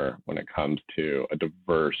offer when it comes to a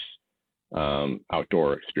diverse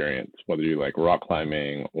outdoor experience, whether you like rock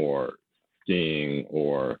climbing or skiing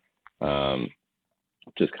or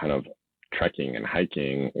just kind of trekking and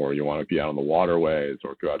hiking, or you want to be out on the waterways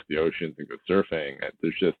or go out to the oceans and go surfing.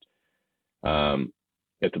 There's just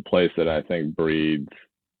it's a place that I think breeds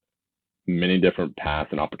many different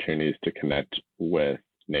paths and opportunities to connect with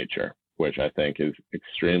nature, which I think is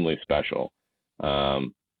extremely special. A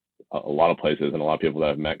lot of places and a lot of people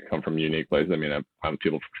that I've met come from unique places. I mean, I'm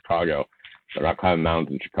people from Chicago. They're not climbing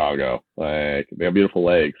mountains in Chicago. Like, they have beautiful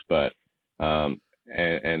lakes, but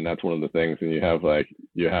and that's one of the things. And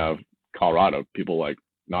you have Colorado, people like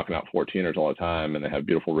knocking out 14ers all the time, and they have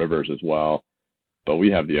beautiful rivers as well. But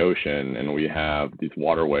we have the ocean, and we have these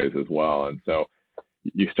waterways as well. And so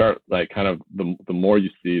you start like kind of the more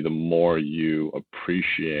you see, the more you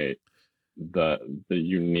appreciate the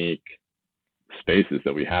unique spaces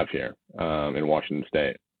that we have here in Washington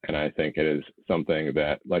State. And I think it is something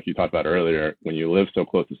that, like you talked about earlier, when you live so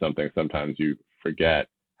close to something, sometimes you forget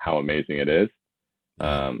how amazing it is.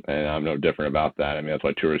 And I'm no different about that. I mean, that's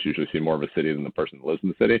why tourists usually see more of a city than the person that lives in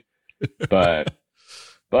the city.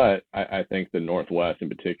 But I think the Northwest in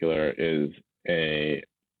particular is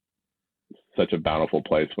such a bountiful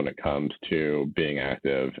place when it comes to being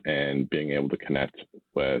active and being able to connect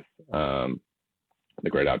with the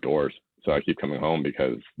great outdoors. So I keep coming home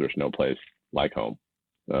because there's no place like home.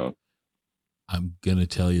 So I'm going to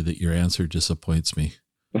tell you that your answer disappoints me.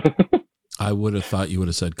 I would have thought you would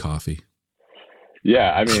have said coffee.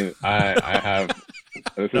 Yeah, I mean, I have,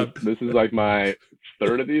 this is like my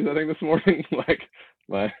third of these, I think, this morning. Like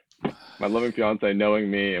my loving fiance,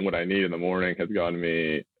 knowing me and what I need in the morning, has gotten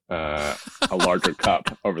me a larger cup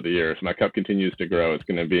over the years. My cup continues to grow. It's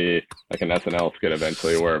going to be like an SNL skit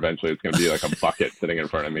eventually, where eventually it's going to be like a bucket sitting in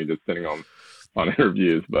front of me, just sitting on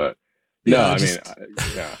interviews. But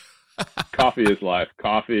coffee is life.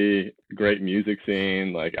 Coffee, great music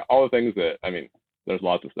scene, like all the things that, I mean, there's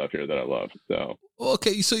lots of stuff here that I love. So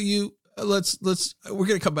okay, so let's we're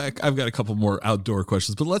gonna come back. I've got a couple more outdoor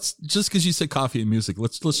questions, but let's, just because you said coffee and music,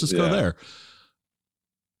 let's just go there.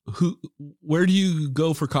 Where do you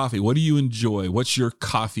go for coffee? What do you enjoy? What's your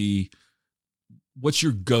coffee? What's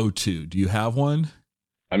your go-to? Do you have one?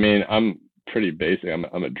 I mean, I'm pretty basic.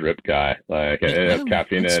 I'm a drip guy. Like, it has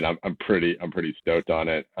caffeine in it. I'm pretty stoked on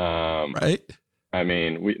it. Right. I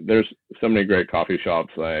mean, there's so many great coffee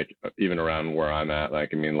shops, like even around where I'm at. Like,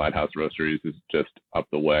 I mean, Lighthouse Roasteries is just up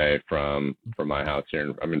the way from my house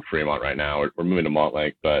here. I'm in Fremont right now. We're moving to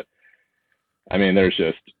Montlake, but I mean, there's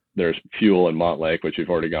just there's Fuel in Montlake, which we've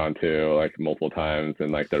already gone to like multiple times,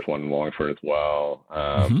 and like there's one in Wallingford as well.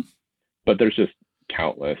 But there's just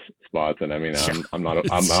countless spots, and I mean, I'm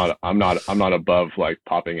not above like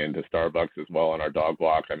popping into Starbucks as well on our dog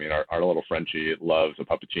walk. I mean, our little Frenchie loves a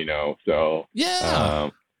puppuccino, so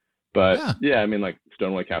I mean, like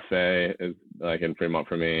Stoneway Cafe is like in Fremont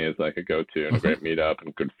for me is like a go-to and a great meetup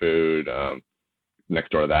and good food.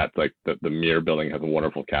 Next door to that, like the Mir building has a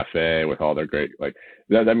wonderful cafe with all their great like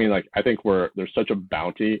that. I mean, like I think there's such a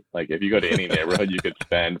bounty. Like if you go to any neighborhood, you could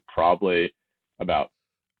spend probably about,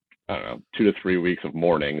 I don't know, 2 to 3 weeks of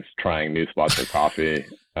mornings trying new spots for coffee.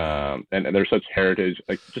 And there's such heritage,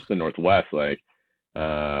 like just the Northwest. Like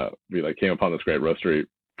we like came upon this great roastery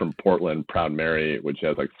from Portland, Proud Mary, which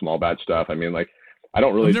has like small batch stuff. I mean, like I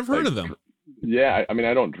don't really. I've never heard of them. Yeah, I mean,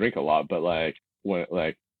 I don't drink a lot, but like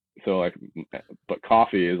but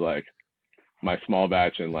coffee is like my small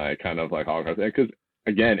batch and like kind of like all, because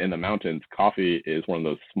again, in the mountains, coffee is one of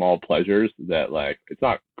those small pleasures that like it's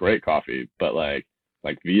not great coffee, but like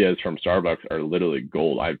Vias from Starbucks are literally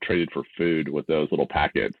gold. I've traded for food with those little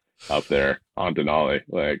packets up there on Denali.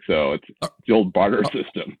 Like, so it's the old barter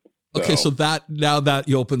system. Okay, so that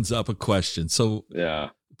opens up a question. So yeah,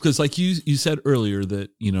 because like you said earlier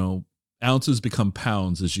that, you know, ounces become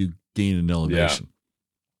pounds as you gain in elevation. Yeah.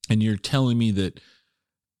 And you're telling me that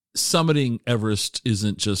summiting Everest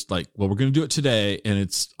isn't just like, well, we're going to do it today and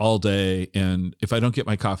it's all day. And if I don't get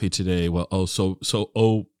my coffee today, well,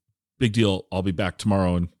 big deal. I'll be back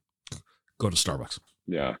tomorrow and go to Starbucks.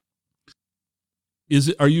 Yeah.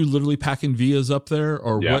 Are you literally packing Vias up there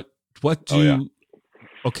or what do you?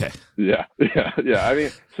 Okay. Yeah. I mean,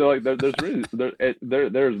 so like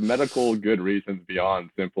there's medical good reasons beyond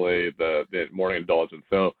simply the morning indulgence.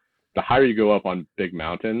 So the higher you go up on big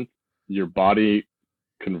mountains, your body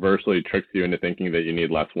conversely tricks you into thinking that you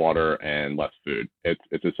need less water and less food.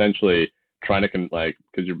 It's essentially trying to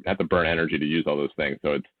because you have to burn energy to use all those things.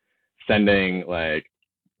 So it's sending like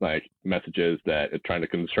messages that it's trying to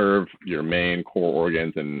conserve your main core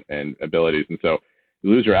organs and abilities. And so you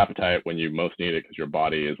lose your appetite when you most need it because your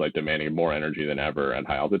body is like demanding more energy than ever at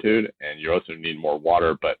high altitude, and you also need more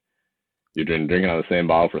water, but you're drinking out of the same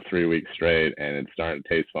bottle for 3 weeks straight and it's starting to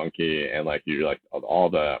taste funky, and like you're like all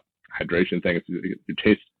the hydration things, your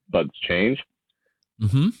taste buds change.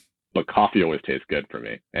 But coffee always tastes good for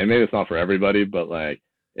me, and maybe it's not for everybody, but like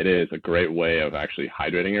it is a great way of actually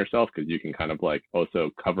hydrating yourself, because you can kind of like also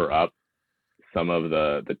cover up some of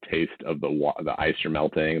the taste of the ice you're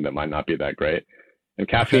melting that might not be that great. And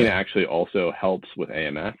caffeine actually also helps with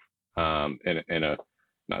AMS. Now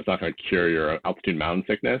it's not going to cure your altitude mountain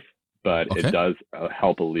sickness, but it does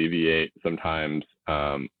help alleviate sometimes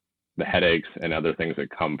the headaches and other things that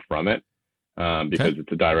come from it, because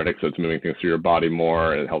it's a diuretic, so it's moving things through your body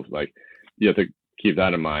more. It helps, like, you have to keep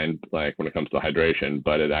that in mind, like when it comes to hydration,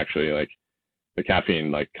 but it actually, like, the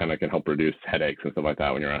caffeine like kind of can help reduce headaches and stuff like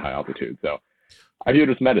that when you're on high altitude. So I view it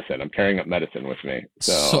as medicine. I'm carrying up medicine with me.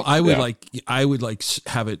 So I would like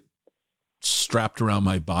have it strapped around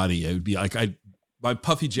my body. It would be like my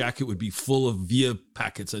puffy jacket would be full of Via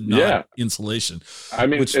packets and not insulation. I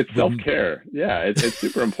mean, it's self-care. Yeah, it's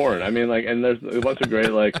super important. I mean, like, and there's a bunch of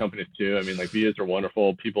great like companies too. I mean, like Vias are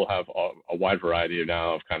wonderful. People have a wide variety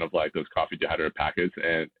now of kind of like those coffee dehydrated packets.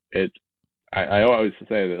 And I always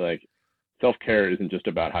say that like self-care isn't just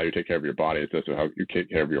about how you take care of your body. It's also how you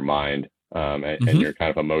take care of your mind and your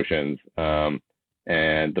kind of emotions.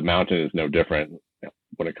 And the mountain is no different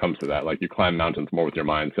when it comes to that. Like, you climb mountains more with your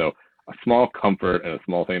mind. So a small comfort and a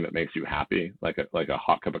small thing that makes you happy, like a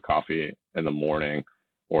hot cup of coffee in the morning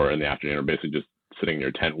or in the afternoon, or basically just sitting in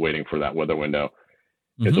your tent waiting for that weather window,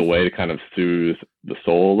 is a way to kind of soothe the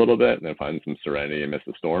soul a little bit and then find some serenity amidst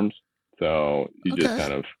the storms. So you just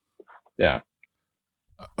kind of, it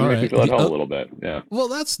makes you feel at home a little bit. Yeah. Well,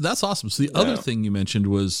 that's awesome. So the other thing you mentioned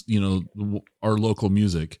was, you know, our local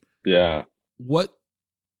music. Yeah. What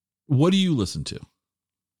do you listen to?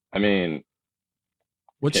 I mean,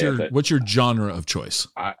 what's your genre of choice?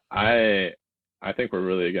 I think we're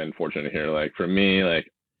really, again, fortunate here. Like, for me,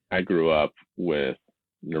 like, I grew up with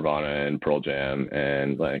Nirvana and Pearl Jam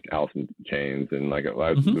and like Alice in Chains, and like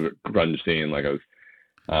I was grunge scene. Like, I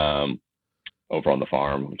was over on the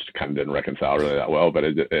farm, which kind of didn't reconcile really that well, but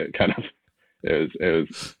it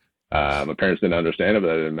was my parents didn't understand it, but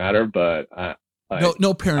it didn't matter. But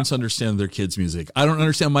no parents understand their kids' music. I don't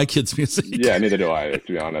understand my kids' music. Yeah, neither do I, to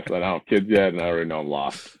be honest. I don't have kids yet, and I already know I'm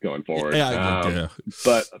lost going forward.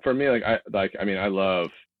 But for me, like, I love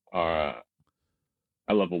a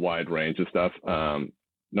wide range of stuff.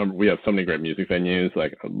 We have so many great music venues.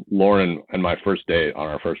 Like, Lauren and my first date, on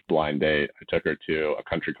our first blind date, I took her to a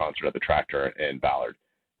country concert at the Tractor in Ballard.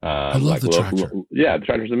 I love the tractor. Yeah, the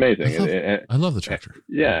tractor's amazing. I love the tractor.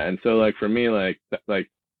 Yeah, and so like for me, like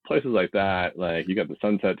places like that, like you got the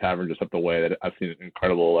Sunset Tavern just up the way that I've seen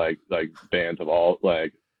incredible like bands of all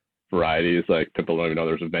like varieties. Like people don't even know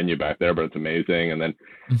there's a venue back there, but it's amazing. And then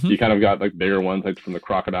you kind of got like bigger ones like from the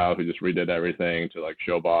Crocodile, who just redid everything, to like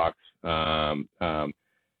Showbox,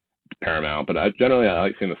 Paramount. But I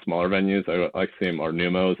like seeing the smaller venues. I like seeing our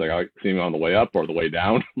Numos. Like I like seeing them on the way up or the way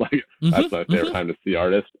down. Like that's my favorite time to see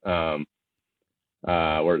artists.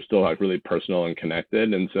 Where it's still like really personal and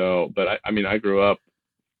connected. And so, but I mean, I grew up,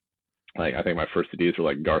 like, I think my first CDs were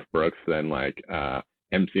like Garth Brooks, then like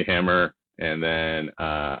MC Hammer, and then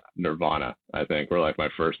Nirvana, I think, were like my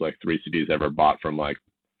first like 3 CDs ever bought from like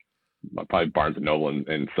probably Barnes and Noble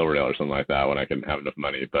in Silverdale or something like that, when I couldn't have enough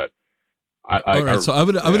money. But all right, so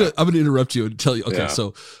I'm gonna interrupt you and tell you. Okay,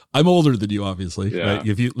 so I'm older than you, obviously. Yeah. Right?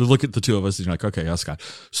 If you look at the two of us, and you're like, okay, yeah, Scott.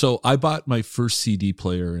 So I bought my first CD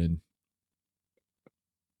player in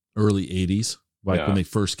early 80s, like when they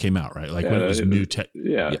first came out, right? Like when it was new tech.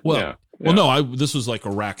 Well, no, this was like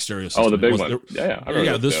a rack stereo system. Oh, the big one.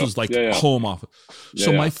 Yeah. This was like home office.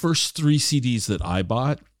 So my first 3 CDs that I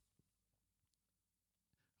bought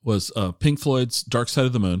was Pink Floyd's Dark Side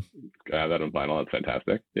of the Moon. That on vinyl. That's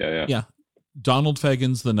fantastic. Yeah. Donald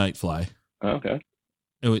Fagen's The Nightfly. Oh, okay.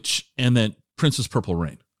 And then Prince's Purple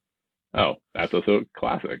Rain. Oh, that's also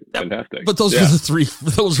classic. Fantastic. But those were the 3.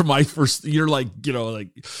 Those were my first. You're like, like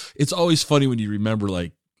it's always funny when you remember,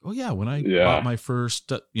 like, oh yeah, when I bought my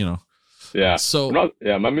first, Yeah. So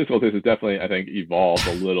my musical taste has definitely, I think, evolved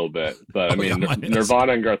a little bit. But I mean,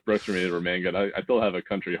 Nirvana and Garth Brooks for me remain good. I still have a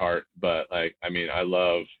country heart, but like, I mean, I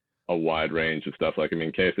love a wide range of stuff. Like, I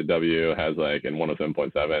mean, KSW has like in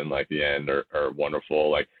 107.7, like The End are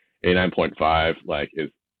wonderful. Like 89.5, like is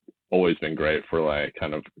always been great for like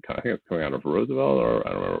kind of I think it's coming out of Roosevelt, or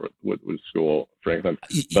I don't remember what school, Franklin.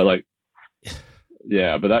 But like,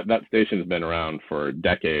 yeah, but that station has been around for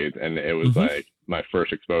decades, and it was like my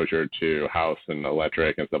first exposure to house and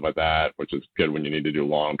electric and stuff like that, which is good when you need to do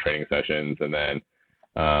long training sessions. And then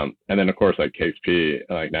of course, like KXP,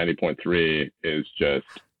 like 90.3 is just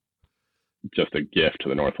a gift to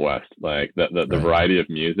the Northwest. Like the variety of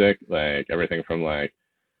music, like everything from like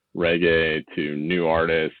reggae to new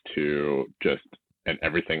artists to just, and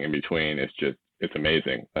everything in between is just, it's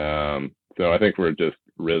amazing. So I think we're just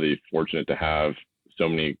really fortunate to have so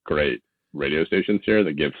many great radio stations here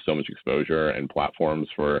that give so much exposure and platforms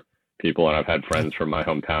for people. And I've had friends from my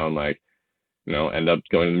hometown, like, end up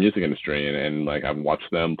going to the music industry, and like I've watched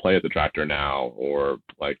them play at the Tractor now, or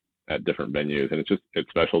like at different venues. And it's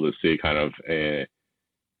special to see kind of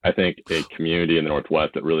I think a community in the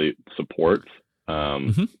Northwest that really supports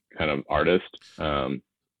kind of artists and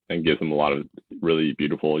gives them a lot of really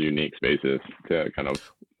beautiful, unique spaces to kind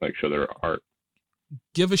of like show their art.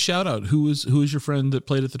 Give a shout out. Who is your friend that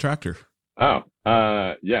played at the Tractor? Oh,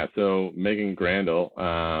 yeah. So Megan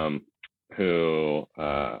Grandel, who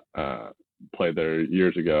played there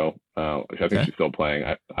years ago. I think she's still playing.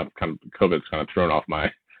 I've kind of, COVID's kind of thrown off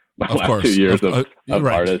my last 2 years of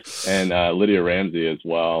artists. And Lydia Ramsey as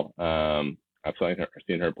well. I've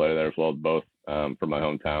seen her play there as well, both from my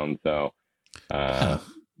hometown. So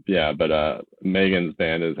yeah, but Megan's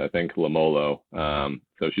band is, I think, Lamolo.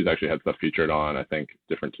 So she's actually had stuff featured on, I think,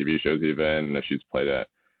 different TV shows even that she's played at.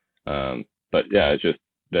 But yeah, it's just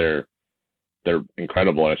they're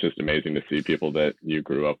incredible, and it's just amazing to see people that you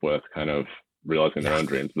grew up with kind of realizing their own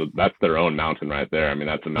dreams. That's their own mountain right there. I mean,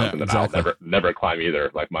 that's a mountain that I'll never climb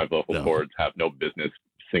either. Like my vocal cords have no business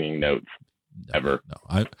singing notes ever.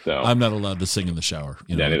 No, I'm not allowed to sing in the shower.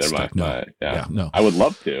 Neither am I. No. I would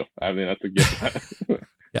love to. I mean, that's a gift.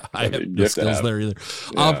 Yeah, I have no skills there either.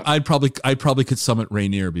 Yeah. I probably could summit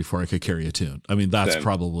Rainier before I could carry a tune. I mean, that's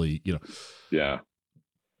probably, Yeah.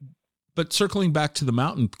 But circling back to the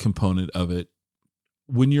mountain component of it,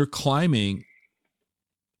 when you're climbing,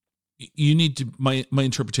 you need to, my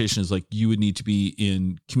interpretation is like you would need to be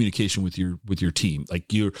in communication with your team.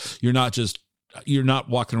 Like you're not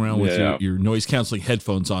walking around with your noise canceling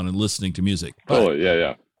headphones on and listening to music. Oh,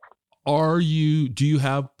 yeah. Do you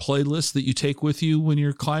have playlists that you take with you when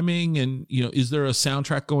you're climbing, and is there a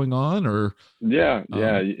soundtrack going on, or? Yeah.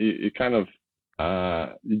 You kind of,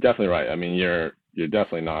 you're definitely right. I mean, you're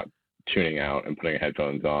definitely not tuning out and putting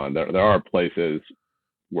headphones on. There are places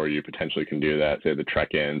where you potentially can do that, say the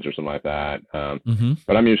Trek-ins or something like that.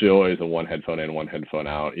 But I'm usually always a one headphone in, one headphone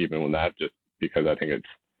out, even when that, just because I think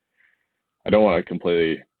I don't want to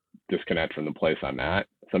completely disconnect from the place I'm at.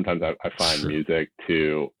 Sometimes I find music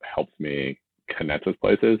helps me connect with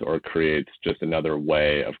places, or creates just another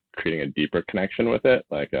way of creating a deeper connection with it.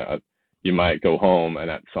 Like you might go home and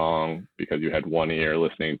that song, because you had one ear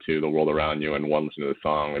listening to the world around you and one listening to the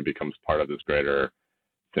song, it becomes part of this greater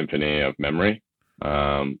symphony of memory,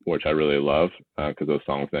 which I really love, because those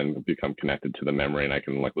songs then become connected to the memory, and I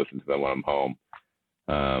can like listen to them when I'm home,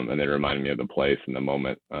 and they remind me of the place and the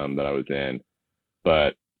moment that I was in.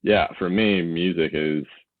 But yeah, for me, music is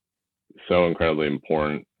so incredibly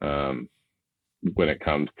important when it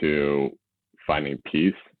comes to finding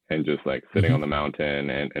peace and just like sitting on the mountain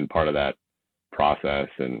and part of that process.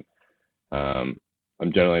 And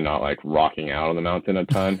I'm generally not like rocking out on the mountain a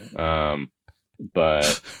ton,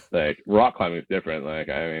 but like rock climbing is different. Like,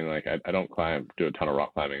 I mean, like I don't do a ton of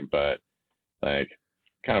rock climbing, but like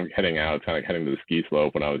kind of heading out, kind of heading to the ski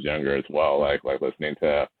slope when I was younger as well, like listening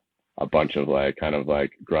to a bunch of like kind of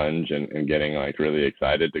like grunge and getting like really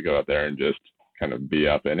excited to go out there and just kind of be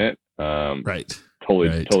up in it.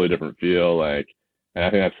 Totally different feel. Like, and I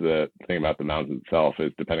think that's the thing about the mountains itself,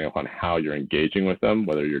 is depending upon how you're engaging with them,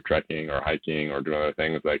 whether you're trekking or hiking or doing other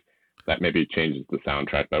things, like that maybe changes the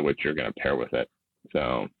soundtrack by which you're going to pair with it.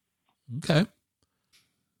 So, okay.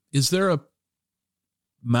 Is there a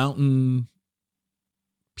mountain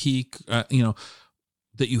peak,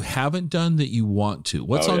 that you haven't done that you want to?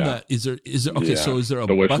 What's on that? Is there, okay. Yeah. So is there a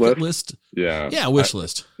bucket list? Yeah. Wish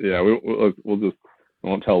list. Yeah. We'll just, I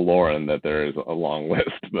won't tell Lauren that there is a long list,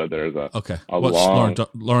 but there's a long.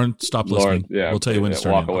 Lauren, stop listening. Yeah, we'll tell you when to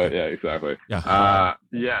start. Walk away. Okay. Yeah, exactly.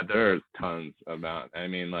 Yeah. There's tons about. I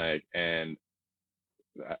mean, like, and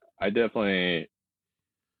I definitely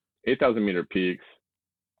 8,000 meter peaks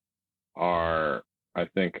are, I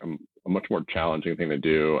think, a much more challenging thing to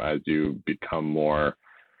do as you become more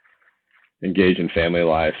engaged in family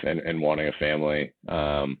life and wanting a family.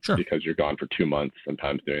 Sure. Because you're gone for 2 months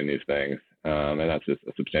sometimes doing these things. And that's just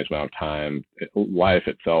a substantial amount of time. Life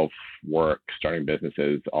itself, work, starting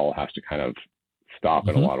businesses, all has to kind of stop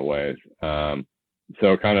in a lot of ways.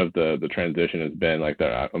 So kind of the transition has been like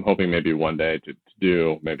that. I'm hoping maybe one day to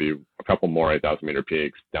do maybe a couple more 8,000 meter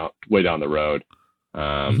peaks way down the road.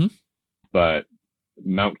 But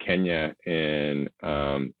Mount Kenya in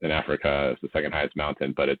Africa is the second highest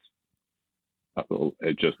mountain, but it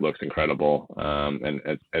just looks incredible. And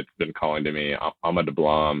it's been calling to me. Ama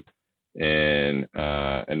Dablam in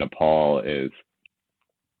Nepal is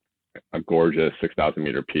a gorgeous 6,000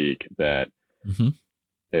 meter peak that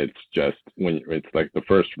it's just, it's like the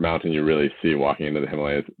first mountain you really see walking into the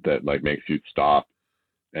Himalayas that like makes you stop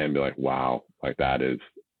and be like, wow, like that is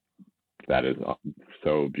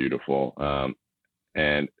so beautiful.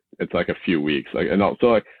 And it's like a few weeks, like, and also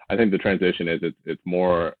like I think the transition is it's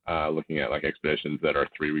more looking at like expeditions that are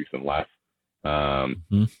 3 weeks and less.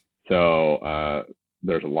 So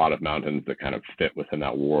there's a lot of mountains that kind of fit within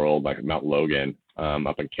that world, like Mount Logan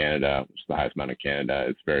up in Canada, which is the highest mountain in Canada.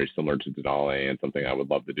 It's very similar to Denali and something I would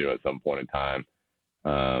love to do at some point in time.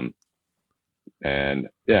 And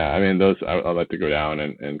yeah, I mean, those I'd like to go down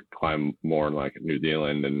and climb more in like New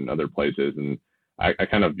Zealand and other places. And I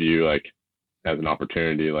kind of view like as an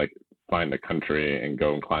opportunity, like find a country and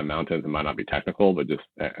go and climb mountains. It might not be technical, but just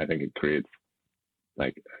I think it creates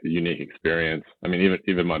like a unique experience. I mean,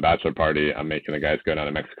 even my bachelor party, I'm making the guys go down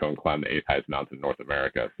to Mexico and climb the 8th highest mountain in North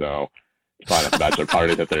America. So it's probably not the bachelor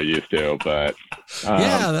party that they're used to, but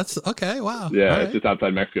yeah, that's okay. Wow. Yeah, it's just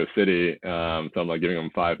outside Mexico City. So I'm like giving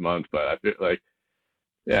them 5 months, but I feel like,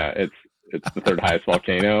 yeah, it's the third highest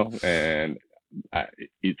volcano, and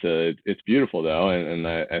it's beautiful though. And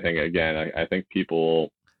I think, again, I think people,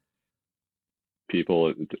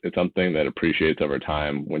 it's something that appreciates over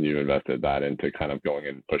time when you invested that into kind of going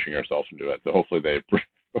and pushing yourself into it. So hopefully they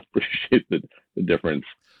appreciate the difference.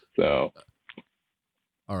 So.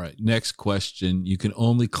 All right. Next question. You can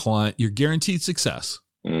only climb, you're guaranteed success.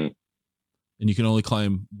 And you can only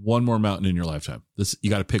climb one more mountain in your lifetime. You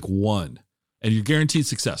got to pick one, and you're guaranteed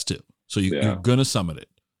success too. So you're going to summit it.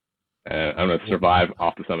 And I'm going to survive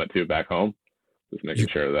off the summit too, back home. Just making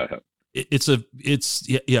sure that it's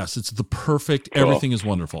the perfect, cool. Everything is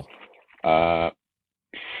wonderful. And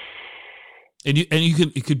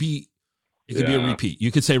it could be a repeat.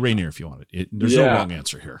 You could say Rainier if you wanted it. There's no wrong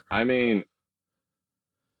answer here. I mean,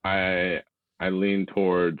 I lean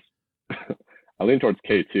towards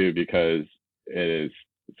K2 because it is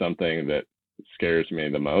something that scares me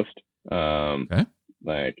the most. Okay.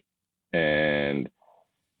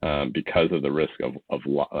 Because of the risk of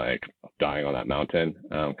dying on that mountain,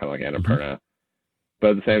 kind of like Annapurna.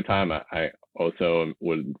 But at the same time, I also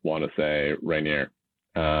would want to say Rainier,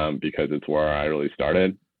 because it's where I really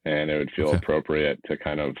started, and it would feel appropriate to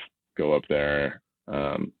kind of go up there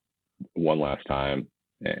one last time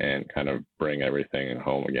and kind of bring everything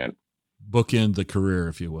home again. Bookend the career,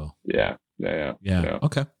 if you will. Yeah.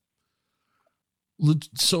 Okay.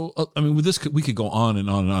 So, I mean, with this, we could go on and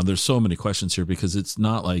on and on. There's so many questions here because it's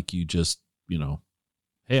not like you just, hey,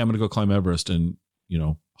 I'm going to go climb Everest and,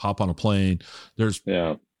 hop on a plane.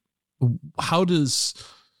 How does,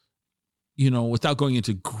 without going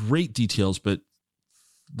into great details, but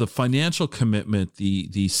the financial commitment, the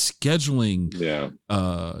scheduling,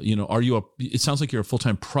 it sounds like you're a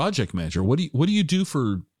full-time project manager. What do you do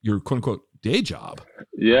for your quote unquote day job?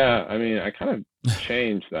 Yeah. I mean, I kind of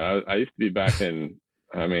changed that. I used to be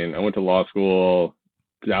I went to law school,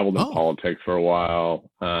 dabbled in politics for a while.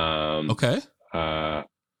 Okay.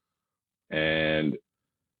 And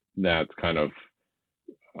that's kind of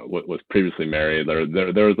what was previously married.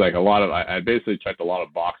 There was like a lot of, I basically checked a lot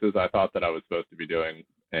of boxes I thought that I was supposed to be doing.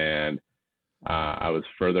 And I was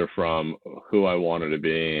further from who I wanted to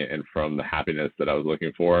be and from the happiness that I was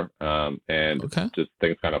looking for. Just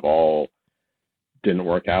things kind of all didn't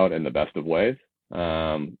work out in the best of ways,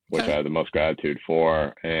 which I have the most gratitude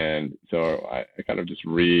for. And so I kind of just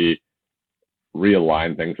realigned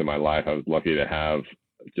things in my life. I was lucky to have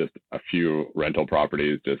just a few rental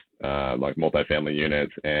properties, just like multifamily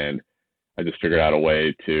units. And I just figured out a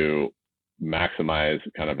way to maximize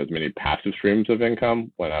kind of as many passive streams of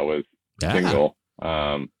income when I was single.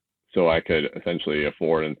 So I could essentially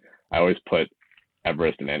afford, and I always put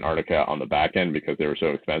Everest and Antarctica on the back end because they were so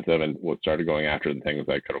expensive, and started going after the things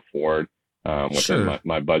I could afford within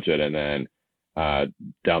my budget. And then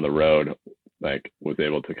down the road, like was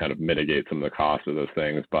able to kind of mitigate some of the costs of those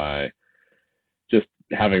things by just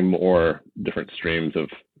having more different streams of,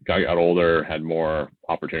 got older, had more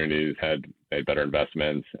opportunities, made better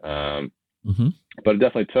investments. But it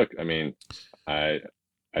definitely took,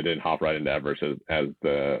 I didn't hop right into Everest as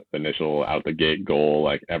the initial out the gate goal.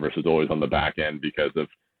 Like Everest is always on the back end because of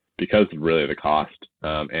really the cost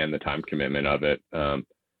and the time commitment of it.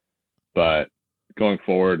 But going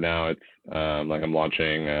forward now, it's like I'm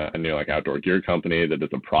launching a new like outdoor gear company that is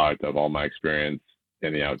a product of all my experience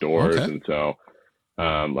in the outdoors. Okay. And so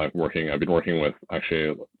I've been working with, I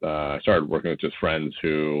started working with just friends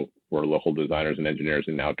who were local designers and engineers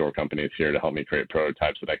in outdoor companies here to help me create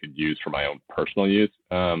prototypes that I could use for my own personal use.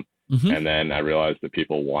 And then I realized that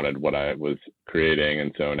people wanted what I was creating.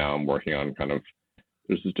 And so now I'm working on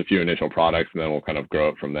there's just a few initial products, and then we'll kind of grow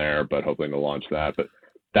it from there, but hopefully to launch that. But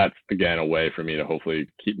that's, again, a way for me to hopefully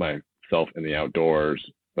keep myself in the outdoors,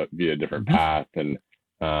 but via a different path. And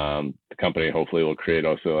the company hopefully will create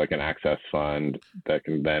also like an access fund that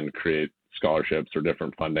can then create scholarships or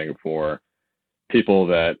different funding for people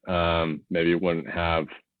that maybe wouldn't have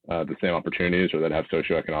the same opportunities or that have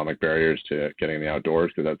socioeconomic barriers to getting in the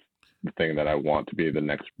outdoors, because that's the thing that I want to be the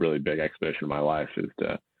next really big expedition of my life, is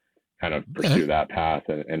to kind of pursue that path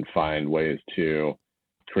and find ways to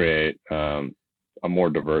create a more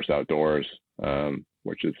diverse outdoors,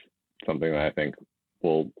 which is something that I think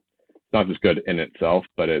will not just good in itself,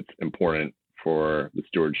 but it's important for the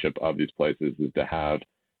stewardship of these places, is to have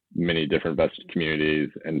many different vested communities,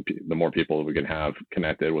 and the more people we can have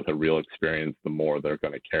connected with a real experience, the more they're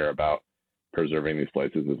going to care about preserving these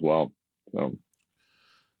places as well. So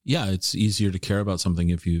yeah, it's easier to care about something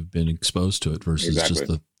if you've been exposed to it versus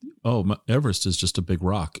just Everest is just a big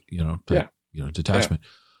rock, detachment.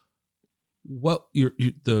 What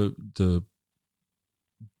the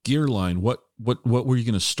gear line, what were you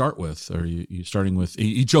going to start with? Are you starting with,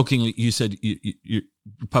 you jokingly, you said you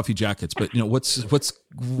puffy jackets, but it's much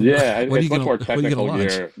more technical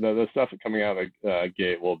gear. The stuff coming out of the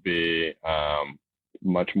gate will be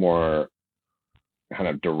much more kind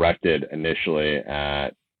of directed initially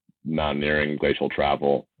at mountaineering, glacial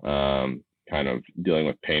travel, kind of dealing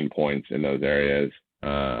with pain points in those areas,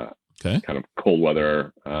 kind of cold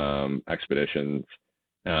weather expeditions,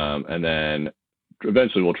 and then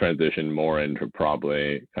eventually we'll transition more into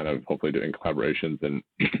probably kind of hopefully doing collaborations and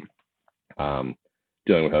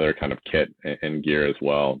dealing with other kind of kit and gear as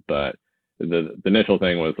well. But the initial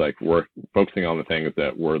thing was like focusing on the things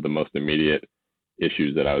that were the most immediate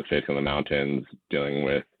issues that I was facing on the mountains, dealing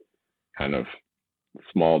with kind of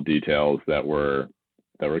small details that were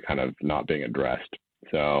kind of not being addressed.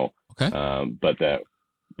 So, but that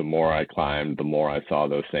the more I climbed, the more I saw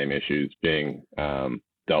those same issues being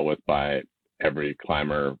dealt with by every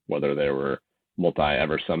climber, whether they were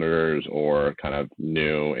multi-Everest summiters or kind of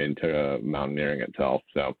new into mountaineering itself.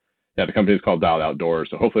 So yeah, the company is called Dialed Outdoors.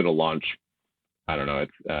 So hopefully it'll launch. I don't know.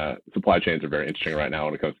 It's supply chains are very interesting right now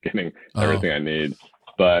when it comes to getting everything I need.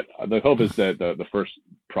 But the hope is that the first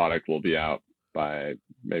product will be out by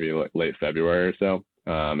maybe late February or so.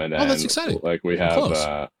 And then that's exciting. Like we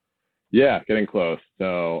have, getting close.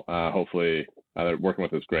 So hopefully working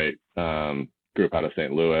with this great group out of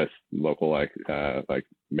St. Louis, local, like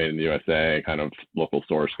made in the USA, kind of local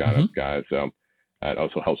source kind of guys. So it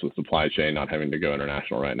also helps with supply chain, not having to go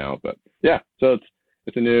international right now. But yeah, so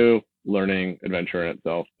it's a new learning adventure in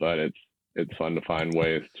itself, but it's fun to find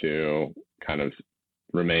ways to kind of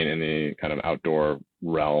remain in the kind of outdoor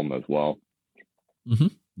realm as well. Mm-hmm.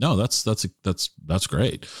 No, that's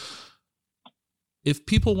great. If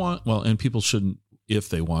people want, well, and people shouldn't, if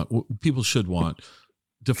they want, people should want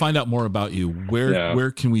to find out more about you,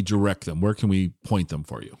 where can we direct them? Where can we point them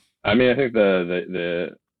for you? I mean, I think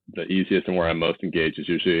the easiest and where I'm most engaged is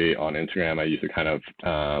usually on Instagram. I use it kind of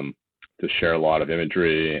to share a lot of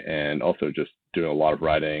imagery and also just doing a lot of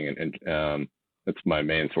writing, and that's my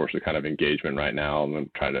main source of kind of engagement right now.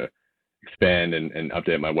 I'm trying to expand and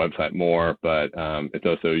update my website more, but it's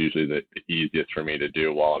also usually the easiest for me to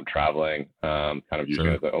do while I'm traveling, kind of using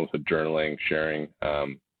it as almost a journaling, sharing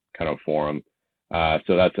kind of forum.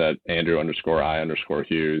 So that's at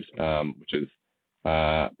Andrew_I_Hughes, which is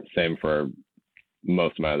the same for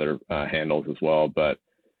most of my other handles as well. But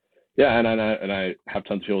yeah, and I have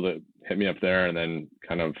tons of people that hit me up there and then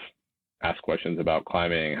kind of ask questions about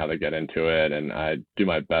climbing, how they get into it, and I do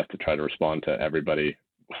my best to try to respond to everybody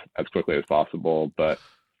as quickly as possible. But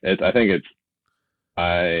I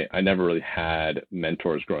never really had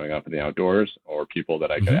mentors growing up in the outdoors or people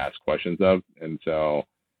that I could ask questions of, and so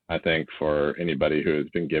I think for anybody who has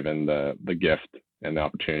been given the gift and the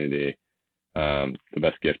opportunity, the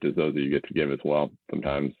best gift is those that you get to give as well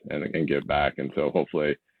sometimes and give back. And so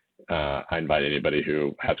hopefully I invite anybody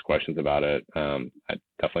who has questions about it. I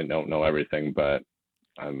definitely don't know everything, but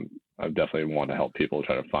I definitely want to help people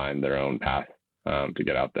try to find their own path to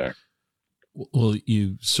get out there. Well,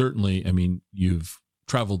 you certainly, I mean, you've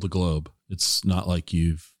traveled the globe. It's not like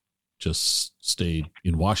you've just stayed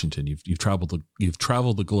in Washington. You've traveled the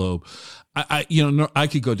globe. I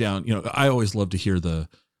could go down, I always love to hear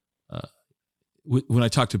when I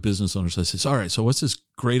talk to business owners, I say, all right, so what's this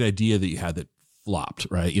great idea that you had that flopped,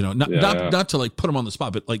 right? Not to like put them on the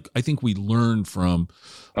spot, but like, I think we learn from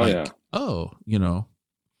and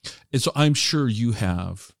so I'm sure you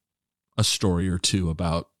have a story or two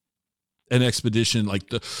about an expedition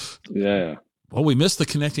like well, we missed the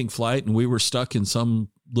connecting flight and we were stuck in some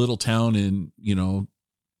little town in,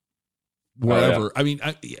 wherever. I mean,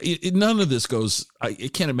 none of this goes, I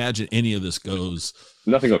can't imagine any of this goes.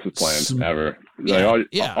 Nothing goes as planned ever. All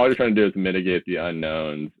you're trying to do is mitigate the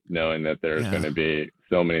unknowns, knowing that there's going to be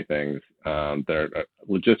so many things that are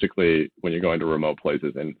logistically, when you're going to remote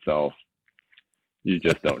places in itself, you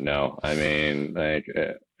just don't know. I mean, like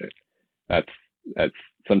that's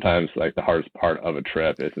sometimes like the hardest part of a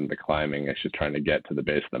trip isn't the climbing, it's just trying to get to the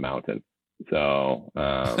base of the mountain. So,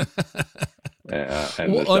 all right,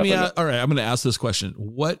 I'm going to ask this question.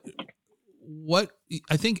 What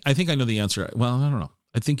I think I know the answer. Well, I don't know.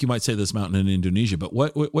 I think you might say this mountain in Indonesia, but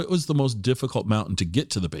what was the most difficult mountain to get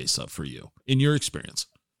to the base of for you in your experience?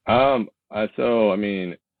 So, I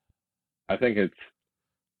mean, I think it's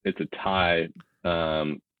a tie,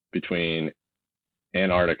 between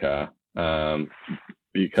Antarctica,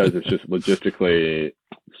 because it's just logistically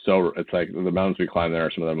it's like the mountains we climb there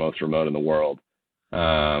are some of the most remote in the world.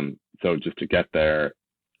 So just to get there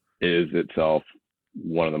is itself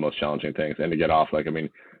one of the most challenging things, and to get off, like, I mean,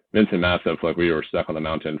 Vincent Massif, like we were stuck on the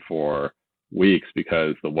mountain for weeks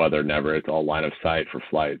because the weather it's all line of sight for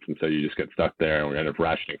flights. And so you just get stuck there and we end up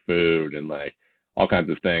rationing food and like all kinds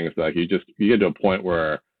of things. Like you get to a point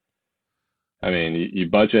where, I mean, you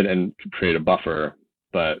budget and create a buffer,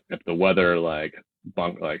 but if the weather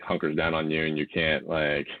hunkers down on you and you can't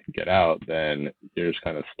like get out, then you're just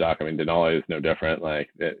kind of stuck. I mean, Denali is no different. Like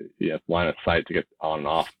you have line of sight to get on and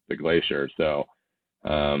off the glacier. So,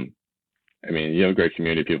 I mean, you have a great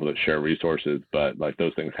community of people that share resources, but like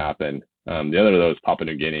those things happen. The other of those is Papua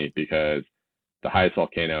New Guinea, because the highest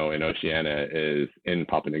volcano in Oceania is in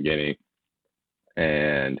Papua New Guinea.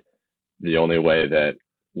 And the only way that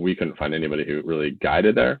we couldn't find anybody who really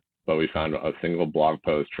guided there, but we found a single blog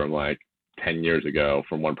post from like 10 years ago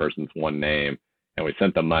from one person's one name, and we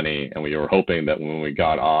sent them money, and we were hoping that when we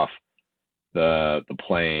got off the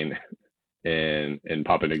plane in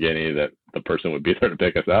Papua New Guinea that the person would be there to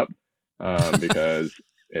pick us up, because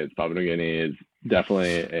Papua New Guinea is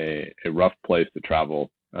definitely a rough place to travel,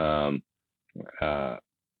 especially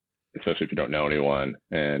if you don't know anyone.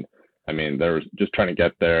 And I mean, there was just trying to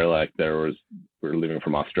get there, like we were leaving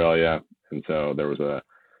from Australia, and so there was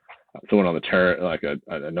someone on the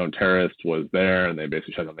a known terrorist was there, and they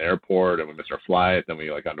basically shut down the airport, and we missed our flight. Then we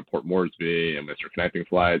got to Port Moresby and missed our connecting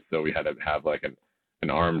flight, so we had to have like an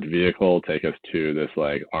armed vehicle take us to this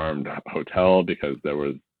like armed hotel, because there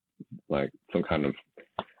was like some kind of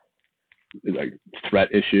like threat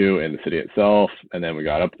issue in the city itself. And then we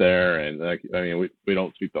got up there, and like, I mean, we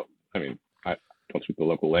don't speak I don't speak the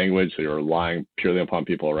local language, so you're relying purely upon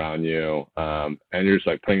people around you, and you're just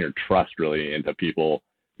like putting your trust really into people,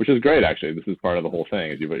 which is great. Actually, this is part of the whole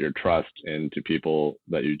thing, is you put your trust into people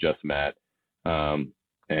that you just met, and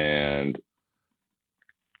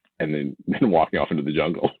then walking off into the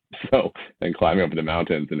jungle, so, and climbing up in the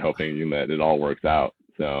mountains and hoping that it all works out.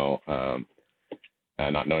 So,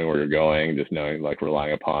 not knowing where you're going, just knowing, like,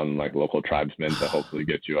 relying upon like local tribesmen to hopefully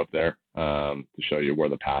get you up there, to show you where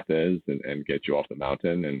the path is and get you off the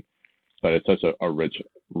mountain. But it's such a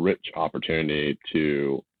rich opportunity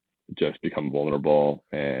to just become vulnerable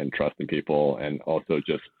and trust in people, and also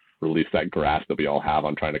just release that grasp that we all have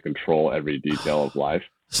on trying to control every detail of life.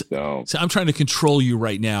 So I'm trying to control you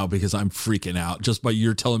right now because I'm freaking out just by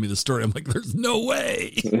you're telling me the story. I'm like, there's no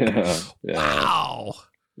way. Yeah. Wow.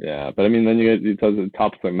 Yeah, but I mean, then you get to the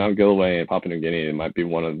tops like Mount Gilaway in Papua New Guinea. It might be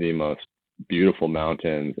one of the most beautiful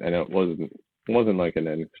mountains, and it wasn't like an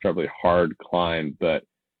incredibly hard climb, but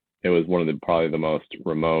it was one of probably the most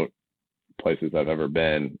remote places I've ever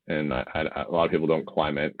been. And a lot of people don't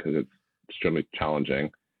climb it because it's extremely challenging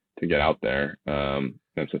to get out there.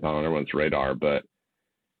 It's just not on everyone's radar, but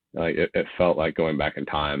like it felt like going back in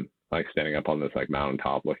time, like standing up on this like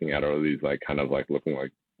mountaintop, looking at all these like kind of like looking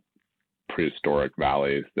like prehistoric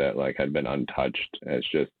valleys that like had been untouched. And it's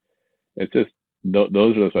just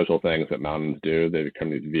those are the special things that mountains do. They become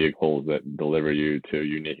these vehicles that deliver you to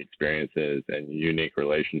unique experiences and unique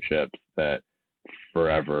relationships that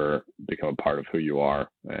forever become a part of who you are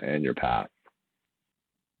and your path.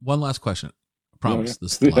 One last question. I promise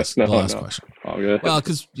this is the last question. All good. Well,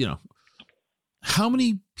 because how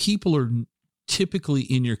many people are typically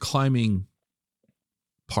in your climbing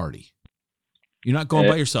party? You're not going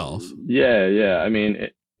by yourself. Yeah. I mean,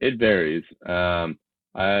 it varies.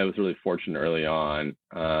 I was really fortunate early on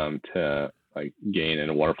to like gain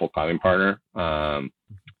a wonderful climbing partner,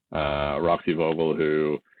 Roxy Vogel,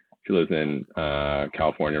 who she lives in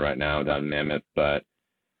California right now, down in Mammoth. But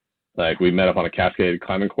like we met up on a Cascade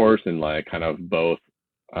climbing course, and like kind of both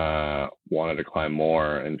wanted to climb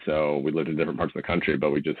more, and so we lived in different parts of the country,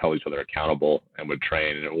 but we just held each other accountable and would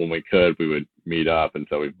train. And when we could, we would meet up. And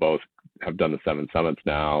so we both have done the 7 summits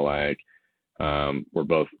now. Like we're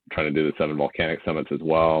both trying to do the 7 volcanic summits as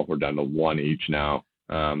well. We're down to 1 each now.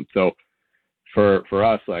 So for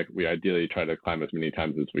us, like we ideally try to climb as many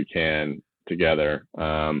times as we can together,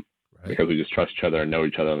 because we just trust each other and know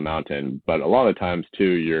each other on the mountain. But a lot of times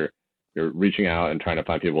too, you're reaching out and trying to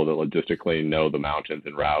find people that logistically know the mountains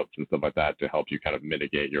and routes and stuff like that to help you kind of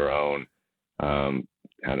mitigate your own kind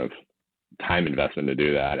of time investment to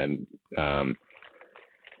do that. And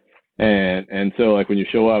so like when you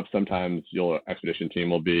show up, sometimes your expedition team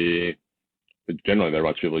will be, generally they're a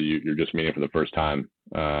bunch of people you're just meeting for the first time.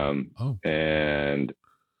 And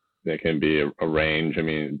they can be a range. I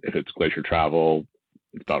mean, if it's glacier travel,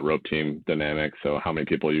 it's about rope team dynamics. So how many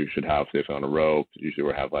people you should have safely on a rope. Usually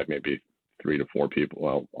we have like maybe 3 to 4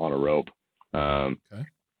 people on a rope. Okay.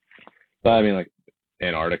 But I mean, like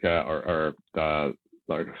Antarctica or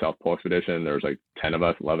like South Pole expedition, there's like 10 of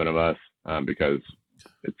us, 11 of us, because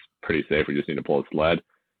it's pretty safe. We just need to pull a sled.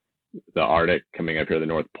 The Arctic, coming up here to the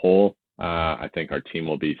North Pole, I think our team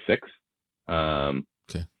will be 6.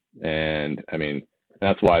 Okay. And I mean,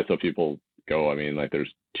 that's why so people go. I mean, like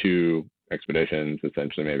there's 2 expeditions.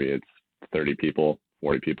 Essentially, maybe it's 30 people,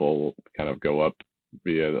 40 people will kind of go up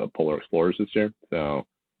via the Polar Explorers this year. So,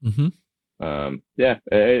 yeah,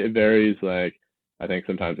 it varies. Like, I think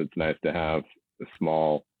sometimes it's nice to have a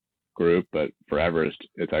small group, but for Everest,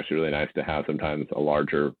 it's actually really nice to have sometimes a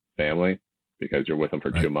larger family, because you're with them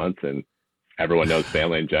for 2 months and everyone knows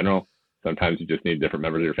family in general. Sometimes you just need different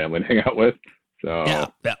members of your family to hang out with. So,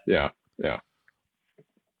 yeah.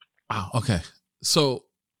 Wow. Okay. So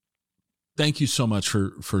thank you so much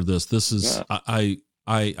for this. This is, I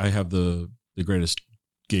have the greatest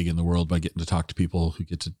gig in the world by getting to talk to people who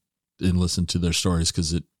get to and listen to their stories.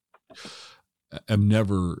 Cause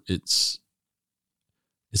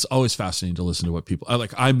it's always fascinating to listen to what people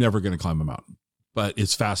I'm never going to climb a mountain, but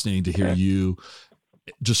it's fascinating to hear you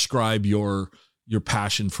describe your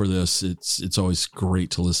passion for this. It's always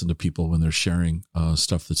great to listen to people when they're sharing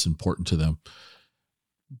stuff that's important to them.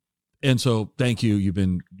 And so thank you. You've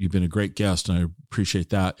been a great guest, and I appreciate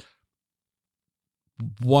that.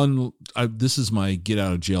 This is my get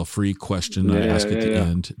out of jail free question. I ask at the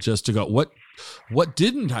end, just to go, what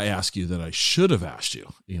didn't I ask you that I should have asked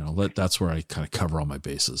you? That's where I kind of cover all my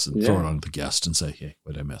bases and throw it on the guest and say, hey,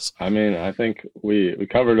 what did I miss? I mean, I think we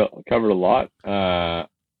covered a lot. I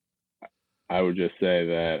would just say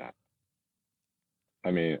that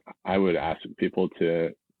I mean, I would ask people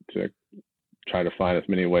to try to find as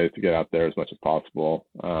many ways to get out there as much as possible,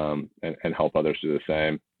 and help others do the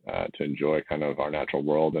same, to enjoy kind of our natural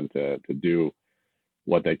world and to do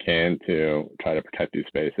what they can to try to protect these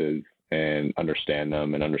spaces and understand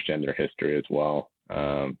them and understand their history as well,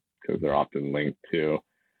 because they're often linked to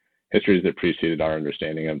histories that preceded our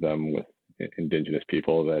understanding of them with indigenous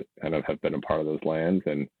people that kind of have been a part of those lands,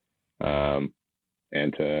 and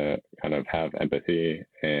to kind of have empathy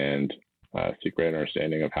and seek great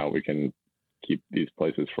understanding of how we can keep these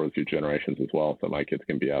places for future generations as well, so my kids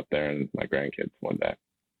can be out there and my grandkids one day.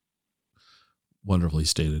 Wonderfully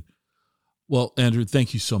stated. Well, Andrew,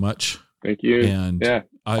 thank you so much. Thank you. And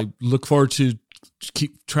I look forward to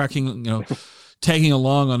keep tracking, tagging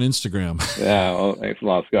along on Instagram. Yeah, well, thanks a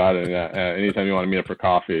lot, Scott. And anytime you want to meet up for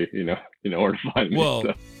coffee, you know where to find me. Well,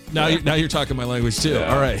 so, now you're talking my language too.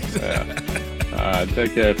 Yeah, all right.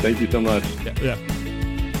 Take care. Thank you so much. Yeah.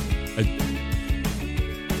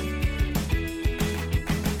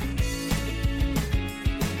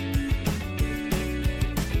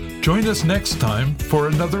 Join us next time for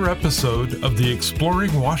another episode of the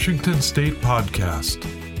Exploring Washington State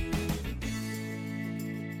podcast.